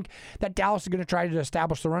think that Dallas is going to try to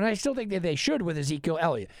establish the run. I still think that they should with Ezekiel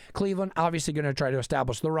Elliott. Cleveland obviously going to try to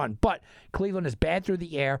establish the run, but Cleveland is bad through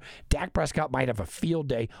the air. Dak Prescott might have a field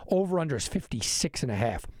day. Over-under is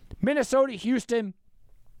 56.5. Minnesota, Houston.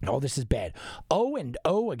 Oh, this is bad.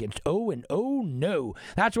 0-0 against 0-0. No.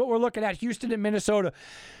 That's what we're looking at. Houston and Minnesota.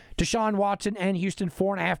 Deshaun Watson and Houston,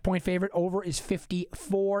 4.5-point favorite. Over is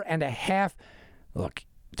 54.5. Look,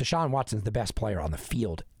 Deshaun Watson's the best player on the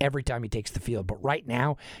field every time he takes the field. But right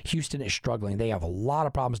now, Houston is struggling. They have a lot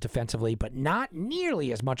of problems defensively, but not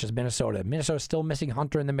nearly as much as Minnesota. Minnesota's still missing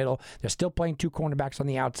Hunter in the middle. They're still playing 2 cornerbacks on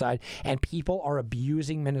the outside, and people are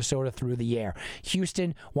abusing Minnesota through the air.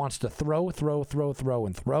 Houston wants to throw,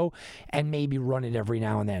 and maybe run it every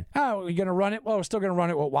now and then. Oh, you're going to run it? Well, we're still going to run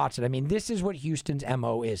it with Watson. I mean, this is what Houston's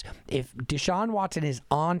MO is. If Deshaun Watson is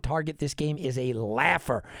on target, this game is a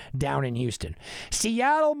laugher down in Houston.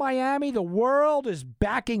 Seattle, Miami, the world is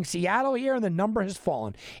backing Seattle here, and the number has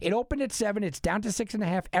fallen. It opened at 7. It's down to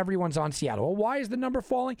 6.5. Everyone's on Seattle. Well, why is the number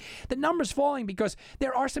falling? The number's falling because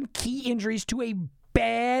there are some key injuries to a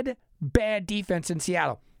bad defense in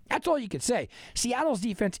Seattle. That's all you can say. Seattle's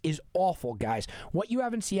defense is awful, guys. What you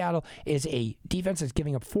have in Seattle is a defense that's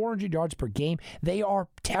giving up 400 yards per game. They are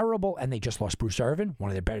terrible, and they just lost Bruce Irvin, one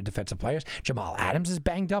of their better defensive players. Jamal Adams is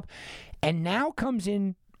banged up. And now comes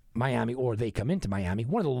in Miami, or they come into Miami,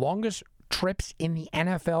 one of the longest trips in the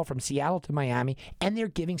NFL from Seattle to Miami, and they're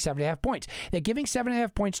giving 7.5 points. They're giving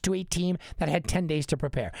 7.5 points to a team that had 10 days to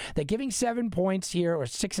prepare. They're giving 7 points here, or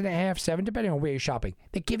 6.5, 7, depending on where you're shopping.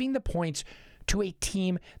 They're giving the points to a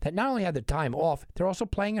team that not only had the time off, they're also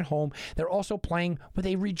playing at home. They're also playing with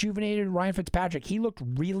a rejuvenated Ryan Fitzpatrick. He looked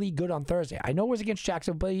really good on Thursday. I know it was against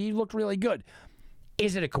Jacksonville, but he looked really good.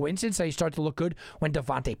 Is it a coincidence that he started to look good when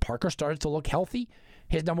Devontae Parker started to look healthy?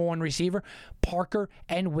 His number one receiver, Parker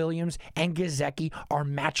and Williams and Gesicki are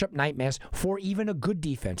matchup nightmares for even a good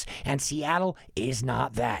defense, and Seattle is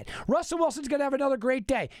not that. Russell Wilson's going to have another great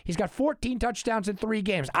day. He's got 14 touchdowns in 3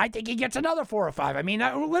 games. I think he gets another 4 or 5. I mean,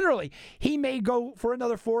 literally, he may go for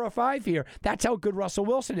another 4 or 5 here. That's how good Russell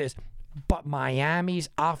Wilson is. But Miami's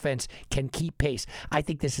offense can keep pace. I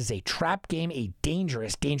think this is a trap game, a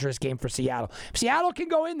dangerous game for Seattle. If Seattle can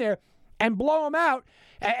go in there and blow them out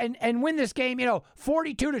and win this game,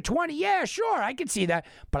 42-20, yeah, sure, I can see that.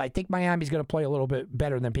 But I think Miami's going to play a little bit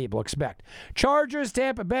better than people expect. Chargers,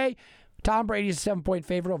 Tampa Bay. Tom Brady's a 7-point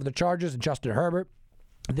favorite over the Chargers and Justin Herbert.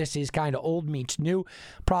 This is kind of old meets new.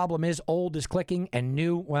 Problem is, old is clicking, and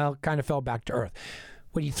new, well, kind of fell back to earth.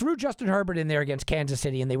 When you threw Justin Herbert in there against Kansas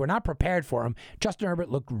City and they were not prepared for him, Justin Herbert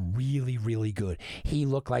looked really, really good. He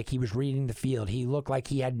looked like he was reading the field. He looked like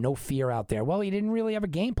he had no fear out there. Well, he didn't really have a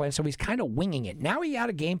game plan, so he's kind of winging it. Now he had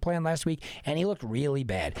a game plan last week, and he looked really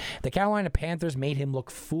bad. The Carolina Panthers made him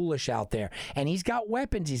look foolish out there, and he's got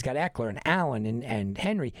weapons. He's got Eckler and Allen and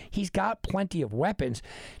Henry. He's got plenty of weapons,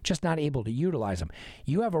 just not able to utilize them.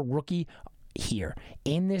 You have a rookie here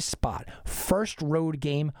in this spot. First road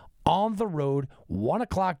game on the road, 1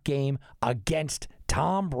 o'clock game against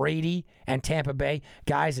Tom Brady and Tampa Bay.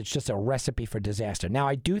 Guys, it's just a recipe for disaster. Now,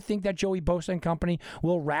 I do think that Joey Bosa and company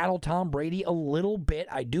will rattle Tom Brady a little bit.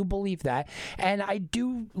 I do believe that. And I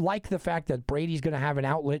do like the fact that Brady's going to have an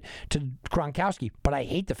outlet to Gronkowski. But I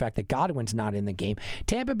hate the fact that Godwin's not in the game.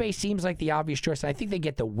 Tampa Bay seems like the obvious choice. I think they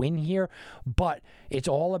get the win here. But it's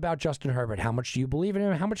all about Justin Herbert. How much do you believe in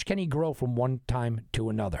him? How much can he grow from one time to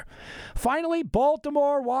another? Finally,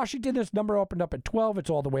 Baltimore, Washington. This number opened up at 12. It's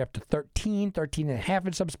all the way up to 13 and a half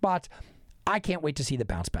in some spots. I can't wait to see the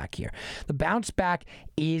bounce back here. The bounce back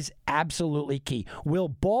is absolutely key. Will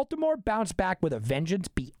Baltimore bounce back with a vengeance,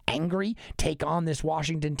 be angry, take on this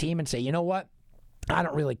Washington team and say, you know what? I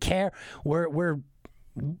don't really care. We're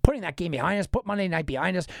putting that game behind us, put Monday night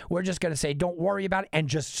behind us. We're just going to say, don't worry about it, and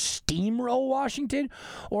just steamroll Washington?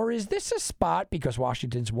 Or is this a spot, because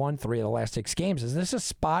Washington's won 3 of the last 6 games, is this a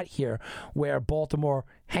spot here where Baltimore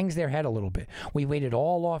hangs their head a little bit? We waited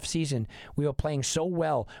all off season. We were playing so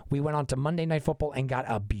well. We went on to Monday Night Football and got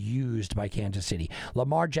abused by Kansas City.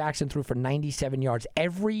 Lamar Jackson threw for 97 yards.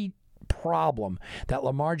 Every problem that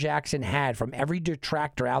Lamar Jackson had from every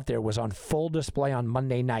detractor out there was on full display on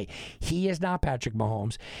Monday night. He is not Patrick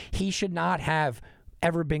Mahomes. He should not have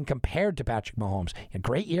ever been compared to Patrick Mahomes. A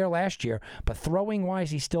great year last year, but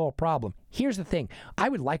throwing-wise, he's still a problem. Here's the thing. I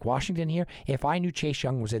would like Washington here if I knew Chase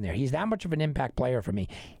Young was in there. He's that much of an impact player for me.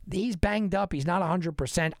 He's banged up. He's not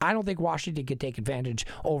 100%. I don't think Washington could take advantage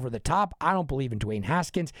over the top. I don't believe in Dwayne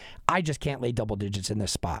Haskins. I just can't lay double digits in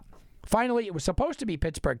this spot. Finally, it was supposed to be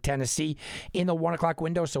Pittsburgh, Tennessee in the 1 o'clock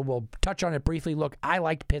window, so we'll touch on it briefly. Look, I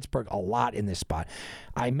liked Pittsburgh a lot in this spot.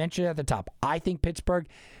 I mentioned at the top, I think Pittsburgh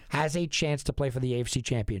has a chance to play for the AFC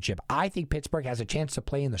Championship. I think Pittsburgh has a chance to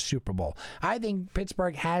play in the Super Bowl. I think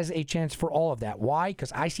Pittsburgh has a chance for all of that. Why?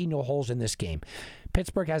 Because I see no holes in this game.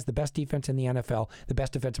 Pittsburgh has the best defense in the NFL, the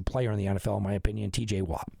best defensive player in the NFL, in my opinion, TJ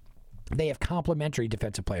Watt. They have complementary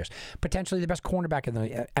defensive players, potentially the best cornerback in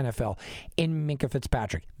the NFL in Minkah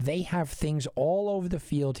Fitzpatrick. They have things all over the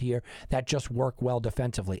field here that just work well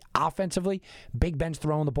defensively. Offensively, Big Ben's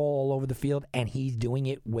throwing the ball all over the field, and he's doing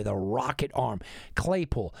it with a rocket arm.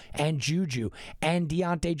 Claypool and Juju and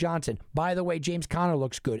Deontay Johnson. By the way, James Conner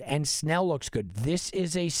looks good, and Snell looks good. This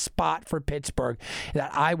is a spot for Pittsburgh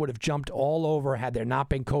that I would have jumped all over had there not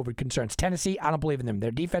been COVID concerns. Tennessee, I don't believe in them.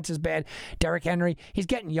 Their defense is bad. Derrick Henry, he's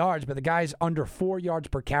getting yards, but the guy's under 4 yards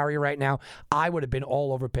per carry right now. I would have been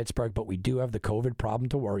all over Pittsburgh, but we do have the COVID problem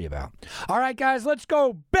to worry about. All right, guys, let's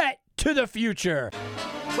go bet to the future.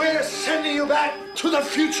 We're sending you back to the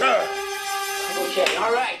future. Okay,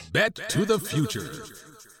 all right. Bet to the future.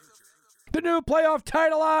 The new playoff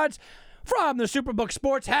title odds from the Superbook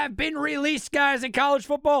Sports have been released, guys, in college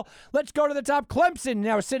football. Let's go to the top. Clemson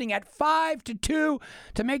now sitting at 5-2 to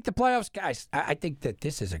make the playoffs. Guys, I think that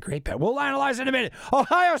this is a great bet. We'll analyze in a minute.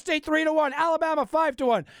 Ohio State 3-1, Alabama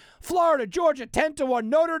 5-1, Florida, Georgia 10-1,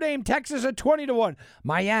 Notre Dame, Texas at 20-1,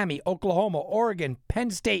 Miami, Oklahoma, Oregon,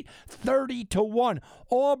 Penn State 30-1,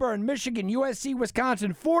 Auburn, Michigan, USC,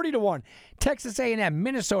 Wisconsin 40-1, Texas A&M,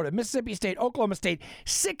 Minnesota, Mississippi State, Oklahoma State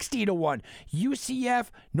 60-1, UCF,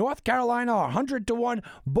 North Carolina are 100-1,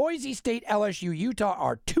 Boise State, LSU, Utah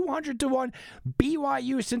are 200-1,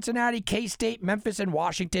 BYU, Cincinnati, K-State, Memphis, and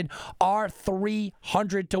Washington are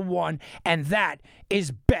 300-1, and that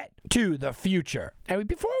is bet to the future. And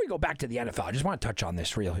before we go back to the NFL, I just want to touch on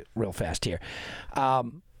this real fast here.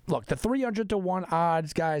 Look, the 300-1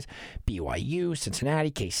 odds, guys, BYU,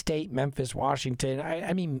 Cincinnati, K-State, Memphis, Washington,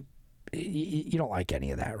 I mean, you don't like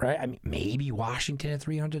any of that, right? I mean, maybe Washington at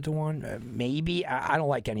 300-1, maybe. I don't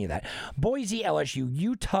like any of that. Boise, LSU,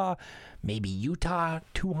 Utah, maybe Utah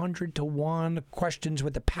 200-1. Questions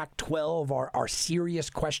with the Pac-12 are serious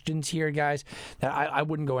questions here, guys, that I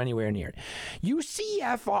wouldn't go anywhere near it.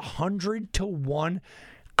 UCF 100-1.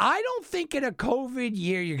 I don't think in a COVID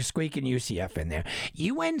year you're squeaking UCF in there.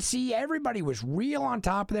 UNC, everybody was real on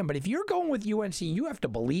top of them, but if you're going with UNC, you have to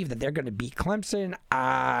believe that they're going to beat Clemson.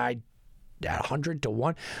 At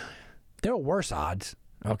 100-1, there are worse odds,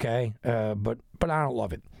 okay? But I don't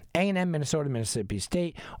love it. A&M, Minnesota, Mississippi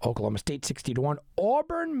State, Oklahoma State 60-1,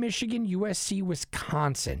 Auburn, Michigan, USC,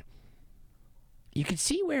 Wisconsin. You can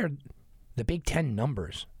see where the Big Ten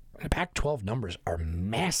numbers, the Pac-12 numbers are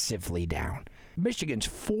massively down. Michigan's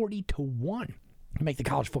 40-1 to make the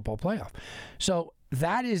college football playoff. So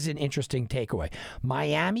that is an interesting takeaway.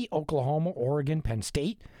 Miami, Oklahoma, Oregon, Penn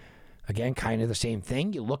State. Again, kind of the same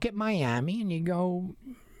thing. You look at Miami and you go,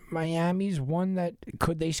 Miami's one that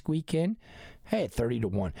could they squeak in? Hey, at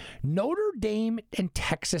 30-1. Notre Dame and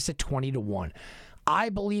Texas at 20-1. I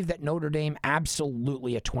believe that Notre Dame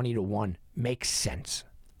absolutely at 20-1 makes sense.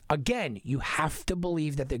 Again, you have to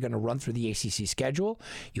believe that they're going to run through the ACC schedule.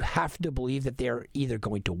 You have to believe that they're either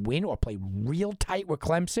going to win or play real tight with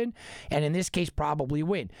Clemson, and in this case, probably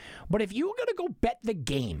win. But if you're going to go bet the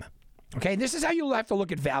game, okay, this is how you'll have to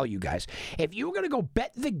look at value, guys. If you're going to go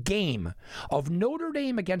bet the game of Notre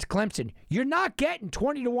Dame against Clemson, you're not getting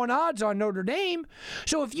 20-1 odds on Notre Dame.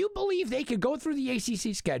 So if you believe they could go through the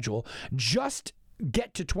ACC schedule, just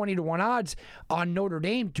get to 20-1 odds on Notre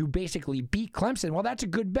Dame to basically beat Clemson, well, that's a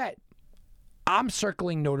good bet. I'm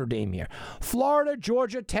circling Notre Dame here. Florida,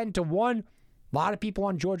 Georgia, 10-1. A lot of people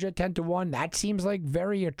on Georgia at 10-1. That seems like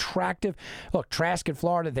very attractive. Look, Trask in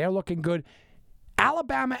Florida, they're looking good.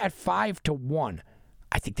 Alabama at 5-1.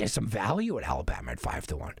 I think there's some value at Alabama at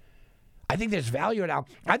 5-1. I think there's value at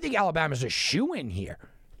Alabama. I think Alabama's a shoo-in here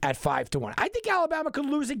at 5-1. I think Alabama could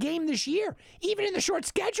lose a game this year, even in the short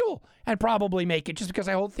schedule, and probably make it, just because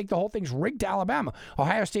I think the whole thing's rigged to Alabama.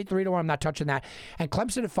 Ohio State 3-1, I'm not touching that. And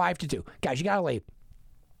Clemson at 5-2. Guys, you got to lay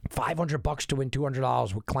 $500 to win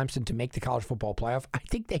 $200 with Clemson to make the college football playoff. I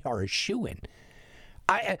think they are a shoo-in.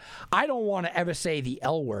 I don't want to ever say the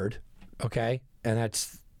L word, okay? And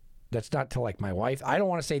that's not to like my wife. I don't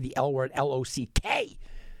want to say the L word, L-O-C-K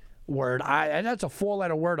word. That's a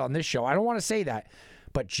 4-letter word on this show. I don't want to say that.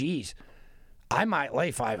 But, geez, I might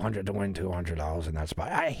lay $500 to win $200 in that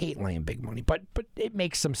spot. I hate laying big money, but it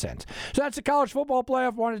makes some sense. So that's the college football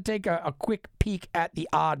playoff. Wanted to take a quick peek at the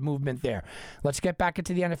odd movement there. Let's get back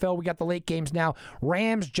into the NFL. We got the late games now.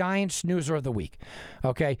 Rams, Giants, snoozer of the week.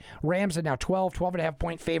 Okay, Rams are now 12.5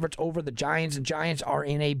 point favorites over the Giants, and Giants are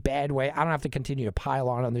in a bad way. I don't have to continue to pile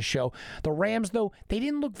on this show. The Rams, though, they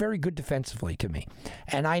didn't look very good defensively to me.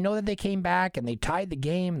 And I know that they came back and they tied the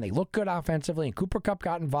game and they looked good offensively, and Cooper Kupp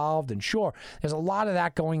got involved, and sure, there's a lot of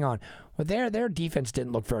that going on. But their defense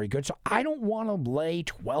didn't look very good, so I don't want to lay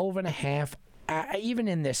 12.5 even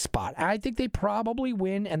in this spot. I think they probably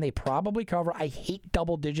win and they probably cover. I hate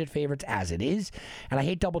double-digit favorites as it is, and I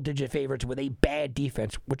hate double-digit favorites with a bad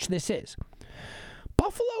defense, which this is.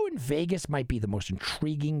 Buffalo and Vegas might be the most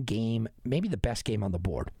intriguing game, maybe the best game on the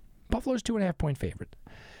board. Buffalo's 2.5 point favorite.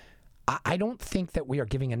 I don't think that we are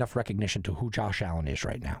giving enough recognition to who Josh Allen is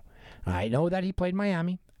right now. I know that he played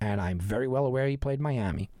Miami, and I'm very well aware he played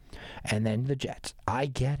Miami, and then the Jets. I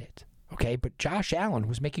get it. Okay, but Josh Allen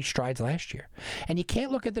was making strides last year. And you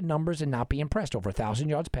can't look at the numbers and not be impressed. Over 1,000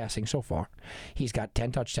 yards passing so far. He's got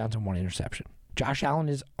 10 touchdowns and 1 interception. Josh Allen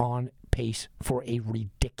is on pace for a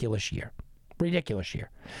ridiculous year. Ridiculous year.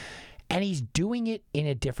 And he's doing it in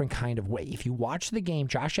a different kind of way. If you watch the game,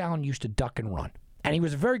 Josh Allen used to duck and run. And he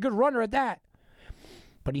was a very good runner at that.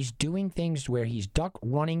 But he's doing things where he's duck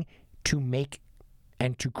running to make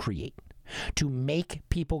and to create. To make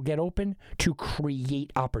people get open, to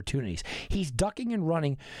create opportunities. He's ducking and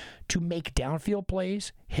running to make downfield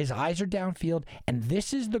plays. His eyes are downfield, and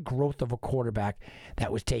this is the growth of a quarterback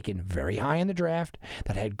that was taken very high in the draft,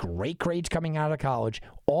 that had great grades coming out of college.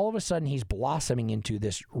 All of a sudden, he's blossoming into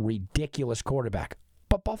this ridiculous quarterback.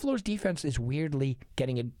 But Buffalo's defense is weirdly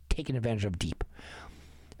taken advantage of deep,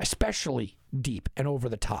 especially deep and over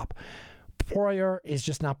the top. Poyer is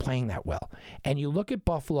just not playing that well. And you look at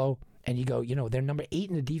Buffalo, and you go, they're number 8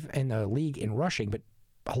 in the league in rushing, but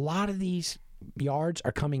a lot of these yards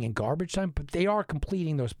are coming in garbage time, but they are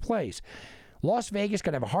completing those plays. Las Vegas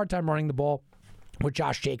going to have a hard time running the ball with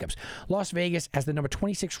Josh Jacobs. Las Vegas has the number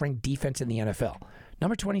 26 ranked defense in the NFL.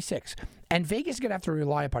 Number 26. And Vegas is going to have to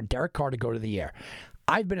rely upon Derek Carr to go to the air.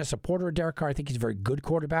 I've been a supporter of Derek Carr. I think he's a very good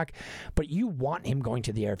quarterback, but you want him going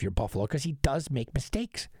to the air if you're Buffalo because he does make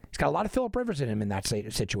mistakes. He's got a lot of Phillip Rivers in him in that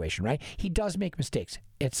situation, right? He does make mistakes.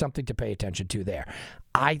 It's something to pay attention to there.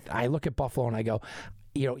 I look at Buffalo and I go,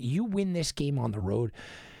 you win this game on the road,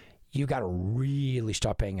 you got to really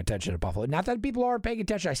start paying attention to Buffalo. Not that people aren't paying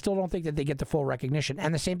attention. I still don't think that they get the full recognition.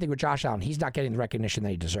 And the same thing with Josh Allen. He's not getting the recognition that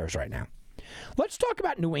he deserves right now. Let's talk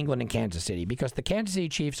about New England and Kansas City because the Kansas City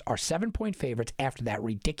Chiefs are 7-point favorites after that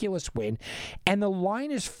ridiculous win, and the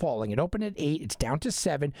line is falling. It opened at 8. It's down to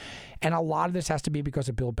 7, and a lot of this has to be because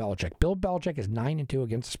of Bill Belichick. Bill Belichick is 9-2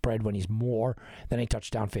 against the spread when he's more than a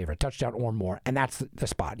touchdown favorite, touchdown or more, and that's the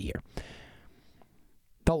spot here.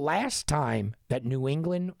 The last time that New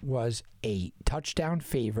England was a touchdown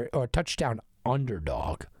favorite or touchdown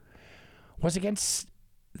underdog was against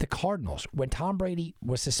the Cardinals when Tom Brady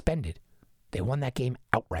was suspended. They won that game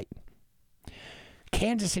outright.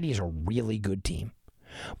 Kansas City is a really good team.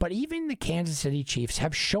 But even the Kansas City Chiefs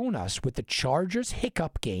have shown us with the Chargers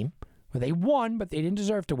hiccup game, where they won, but they didn't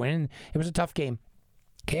deserve to win. It was a tough game.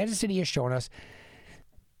 Kansas City has shown us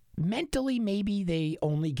mentally maybe they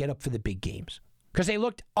only get up for the big games. Because they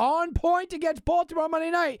looked on point against Baltimore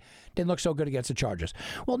Monday night. Didn't look so good against the Chargers.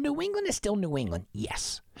 Well, New England is still New England,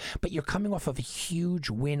 yes. But you're coming off of a huge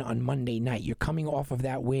win on Monday night. You're coming off of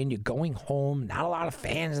that win. You're going home. Not a lot of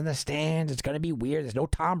fans in the stands. It's going to be weird. There's no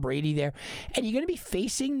Tom Brady there. And you're going to be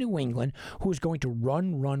facing New England, who is going to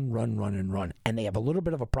run. And they have a little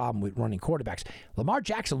bit of a problem with running quarterbacks. Lamar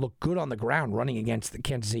Jackson looked good on the ground running against the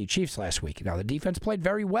Kansas City Chiefs last week. Now, the defense played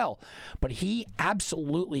very well. But he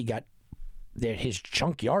absolutely got his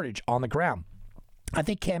chunk yardage on the ground. I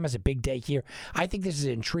think Cam has a big day here. I think this is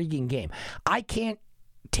an intriguing game. I can't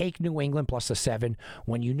take New England plus the 7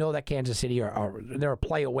 when you know that Kansas City they're a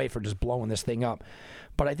play away for just blowing this thing up.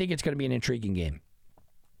 But I think it's going to be an intriguing game.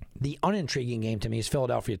 The unintriguing game to me is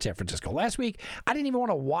Philadelphia at San Francisco. Last week, I didn't even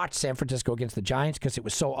want to watch San Francisco against the Giants because it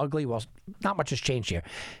was so ugly. Well, not much has changed here.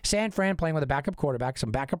 San Fran playing with a backup quarterback,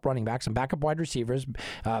 some backup running backs, some backup wide receivers,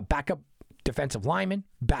 backup defensive linemen,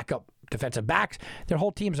 backup defensive backs. Their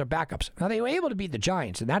whole teams are backups. Now, they were able to beat the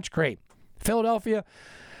Giants, and that's great. Philadelphia,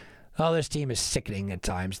 this team is sickening at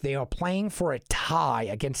times. They are playing for a tie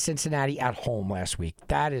against Cincinnati at home last week.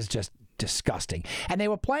 That is just disgusting. And they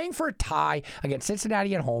were playing for a tie against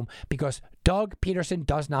Cincinnati at home because Doug Peterson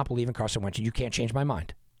does not believe in Carson Wentz. You can't change my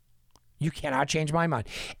mind. You cannot change my mind.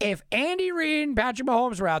 If Andy Reid and Patrick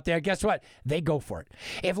Mahomes were out there, guess what? They go for it.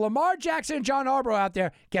 If Lamar Jackson and John Harbaugh are out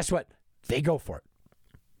there, guess what? they go for it.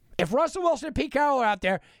 If Russell Wilson and Pete Carroll are out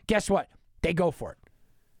there, guess what? They go for it.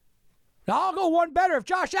 Now, I'll go one better. If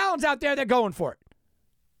Josh Allen's out there, they're going for it.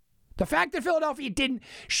 The fact that Philadelphia didn't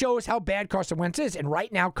shows how bad Carson Wentz is. And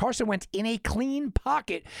right now, Carson Wentz in a clean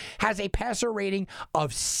pocket has a passer rating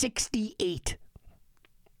of 68.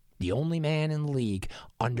 The only man in the league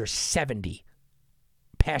under 70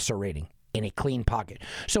 passer rating in a clean pocket.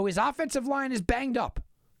 So his offensive line is banged up.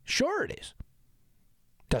 Sure it is.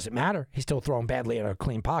 Doesn't matter. He's still throwing badly at a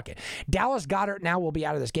clean pocket. Dallas Goedert now will be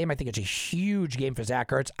out of this game. I think it's a huge game for Zach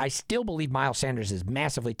Ertz. I still believe Miles Sanders is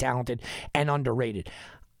massively talented and underrated.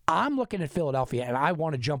 I'm looking at Philadelphia, and I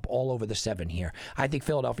want to jump all over the 7 here. I think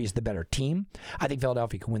Philadelphia is the better team. I think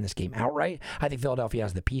Philadelphia can win this game outright. I think Philadelphia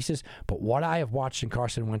has the pieces. But what I have watched in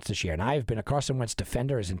Carson Wentz this year, and I have been a Carson Wentz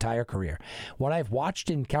defender his entire career, what I've watched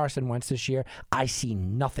in Carson Wentz this year, I see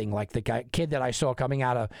nothing like the kid that I saw coming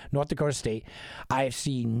out of North Dakota State. I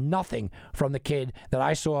see nothing from the kid that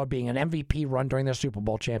I saw being an MVP run during their Super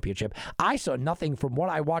Bowl championship. I saw nothing from what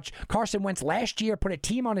I watched Carson Wentz last year put a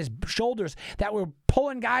team on his shoulders that were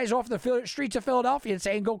pulling guys off the streets of Philadelphia and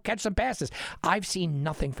saying, go catch some passes. I've seen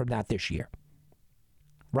nothing from that this year.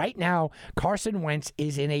 Right now, Carson Wentz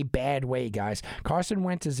is in a bad way, guys. Carson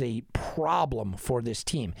Wentz is a problem for this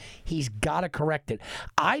team. He's got to correct it.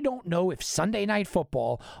 I don't know if Sunday Night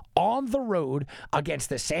Football on the road against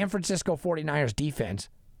the San Francisco 49ers defense,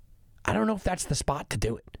 I don't know if that's the spot to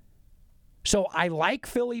do it. So I like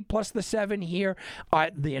Philly plus the 7 here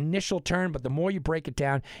at the initial turn, but the more you break it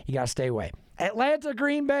down, you got to stay away. Atlanta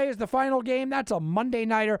Green Bay is the final game. That's a Monday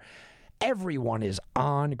nighter. Everyone is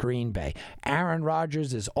on Green Bay. Aaron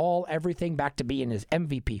Rodgers is everything back to being his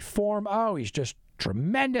MVP form. Oh, he's just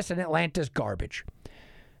tremendous, and Atlanta's garbage.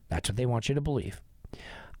 That's what they want you to believe.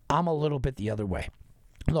 I'm a little bit the other way.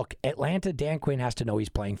 Look, Atlanta, Dan Quinn has to know he's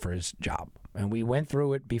playing for his job. And we went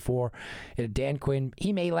through it before. Dan Quinn,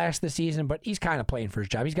 he may last the season, but he's kind of playing for his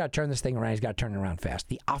job. He's got to turn this thing around. He's got to turn it around fast.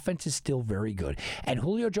 The offense is still very good. And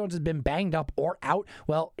Julio Jones has been banged up or out.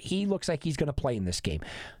 Well, he looks like he's going to play in this game.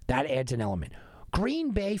 That adds an element.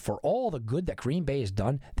 Green Bay, for all the good that Green Bay has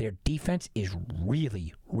done, their defense is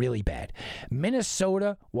really, really bad.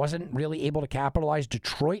 Minnesota wasn't really able to capitalize.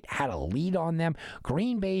 Detroit had a lead on them.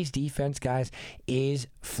 Green Bay's defense, guys, is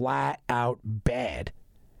flat out bad.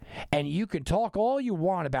 And you can talk all you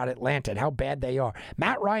want about Atlanta and how bad they are.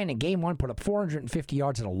 Matt Ryan in Game 1 put up 450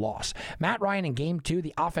 yards in a loss. Matt Ryan in Game 2,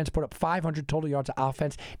 the offense put up 500 total yards of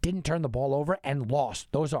offense, didn't turn the ball over, and lost.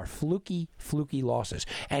 Those are fluky losses.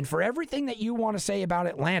 And for everything that you want to say about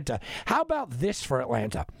Atlanta, how about this for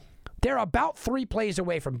Atlanta? They're about 3 plays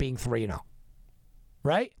away from being 3-0.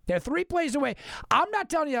 Right? They're 3 plays away. I'm not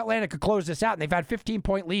telling you Atlanta could close this out, and they've had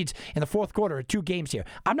 15-point leads in the fourth quarter of 2 games here.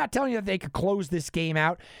 I'm not telling you that they could close this game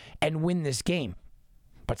out and win this game.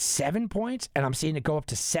 But 7 points, and I'm seeing it go up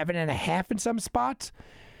to 7.5 in some spots.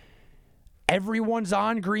 Everyone's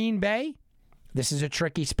on Green Bay. This is a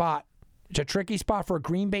tricky spot. It's a tricky spot for a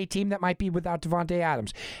Green Bay team that might be without Devontae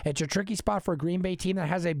Adams. It's a tricky spot for a Green Bay team that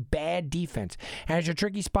has a bad defense. And it's a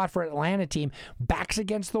tricky spot for an Atlanta team, backs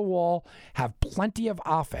against the wall, have plenty of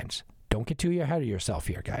offense. Don't get too ahead of yourself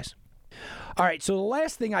here, guys. All right, so the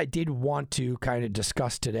last thing I did want to kind of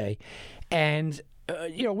discuss today, and,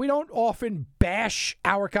 we don't often bash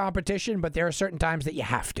our competition, but there are certain times that you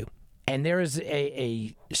have to. And there is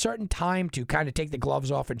a certain time to kind of take the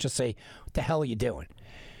gloves off and just say, what the hell are you doing?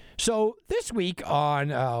 So this week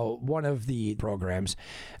on one of the programs,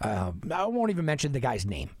 I won't even mention the guy's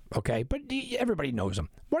name, okay? But everybody knows him.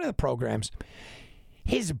 One of the programs,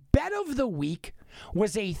 his bet of the week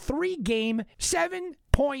was a 3-game,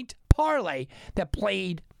 7-point parlay that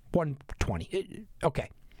played 120. Okay.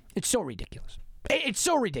 It's so ridiculous. It's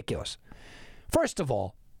so ridiculous. First of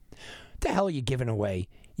all, the hell are you giving away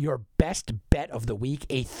your best bet of the week,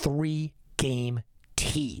 a 3-game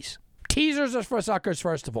tease? Teasers are for suckers,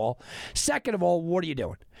 first of all. Second of all, what are you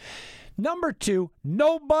doing? Number 2,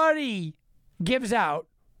 nobody gives out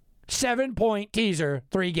 7-point teaser,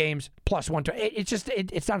 3 games plus 120.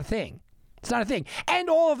 It's not a thing. It's not a thing. And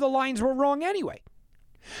all of the lines were wrong anyway.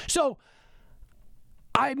 So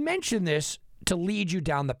I mention this to lead you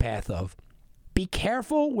down the path of be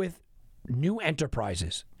careful with new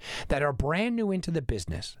enterprises that are brand new into the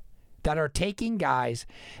business, that are taking guys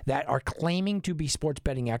that are claiming to be sports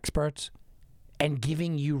betting experts and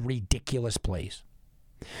giving you ridiculous plays.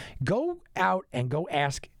 Go out and go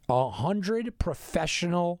ask 100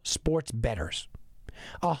 professional sports bettors.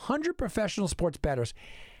 100 professional sports bettors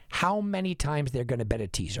how many times they're going to bet a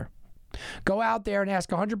teaser. Go out there and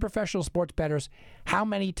ask 100 professional sports bettors how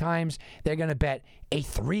many times they're going to bet a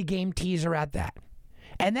 3-game teaser at that.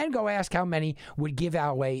 And then go ask how many would give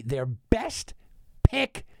away their best best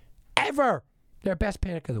pick ever. Their best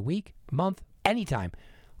pick of the week, month, anytime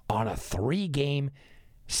on a 3-game,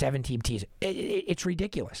 7-team teaser. It's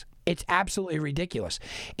ridiculous. It's absolutely ridiculous.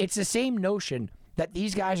 It's the same notion that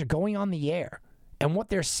these guys are going on the air, and what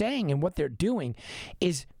they're saying and what they're doing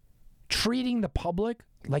is treating the public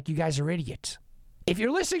like you guys are idiots. If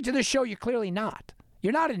you're listening to this show, you're clearly not.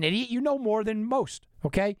 You're not an idiot. You know more than most,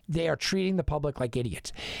 okay? They are treating the public like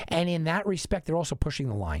idiots. And in that respect, they're also pushing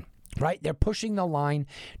the line, right? They're pushing the line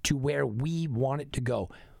to where we want it to go.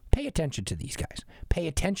 Pay attention to these guys. Pay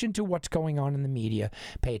attention to what's going on in the media.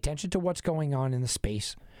 Pay attention to what's going on in the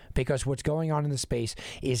space, because what's going on in the space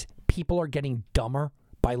is people are getting dumber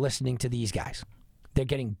by listening to these guys. They're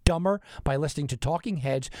getting dumber by listening to talking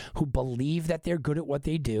heads who believe that they're good at what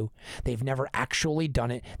they do. They've never actually done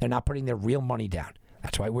it. They're not putting their real money down.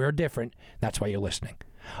 That's why we're different. That's why you're listening.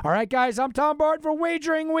 All right, guys, I'm Tom Barton for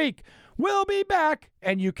Wagering Week. We'll be back,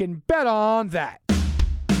 and you can bet on that.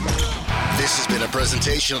 This has been a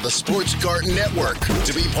presentation of the Sports Garden Network.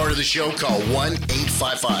 To be part of the show, call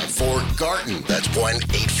 1-855-4-GARTEN. That's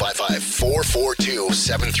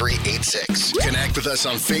 1-855-442-7386. Connect with us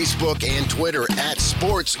on Facebook and Twitter at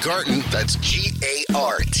Sports Garden. That's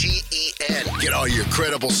GARTEN. Get all your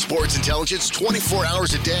credible sports intelligence 24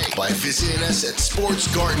 hours a day by visiting us at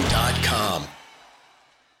sportsgarden.com.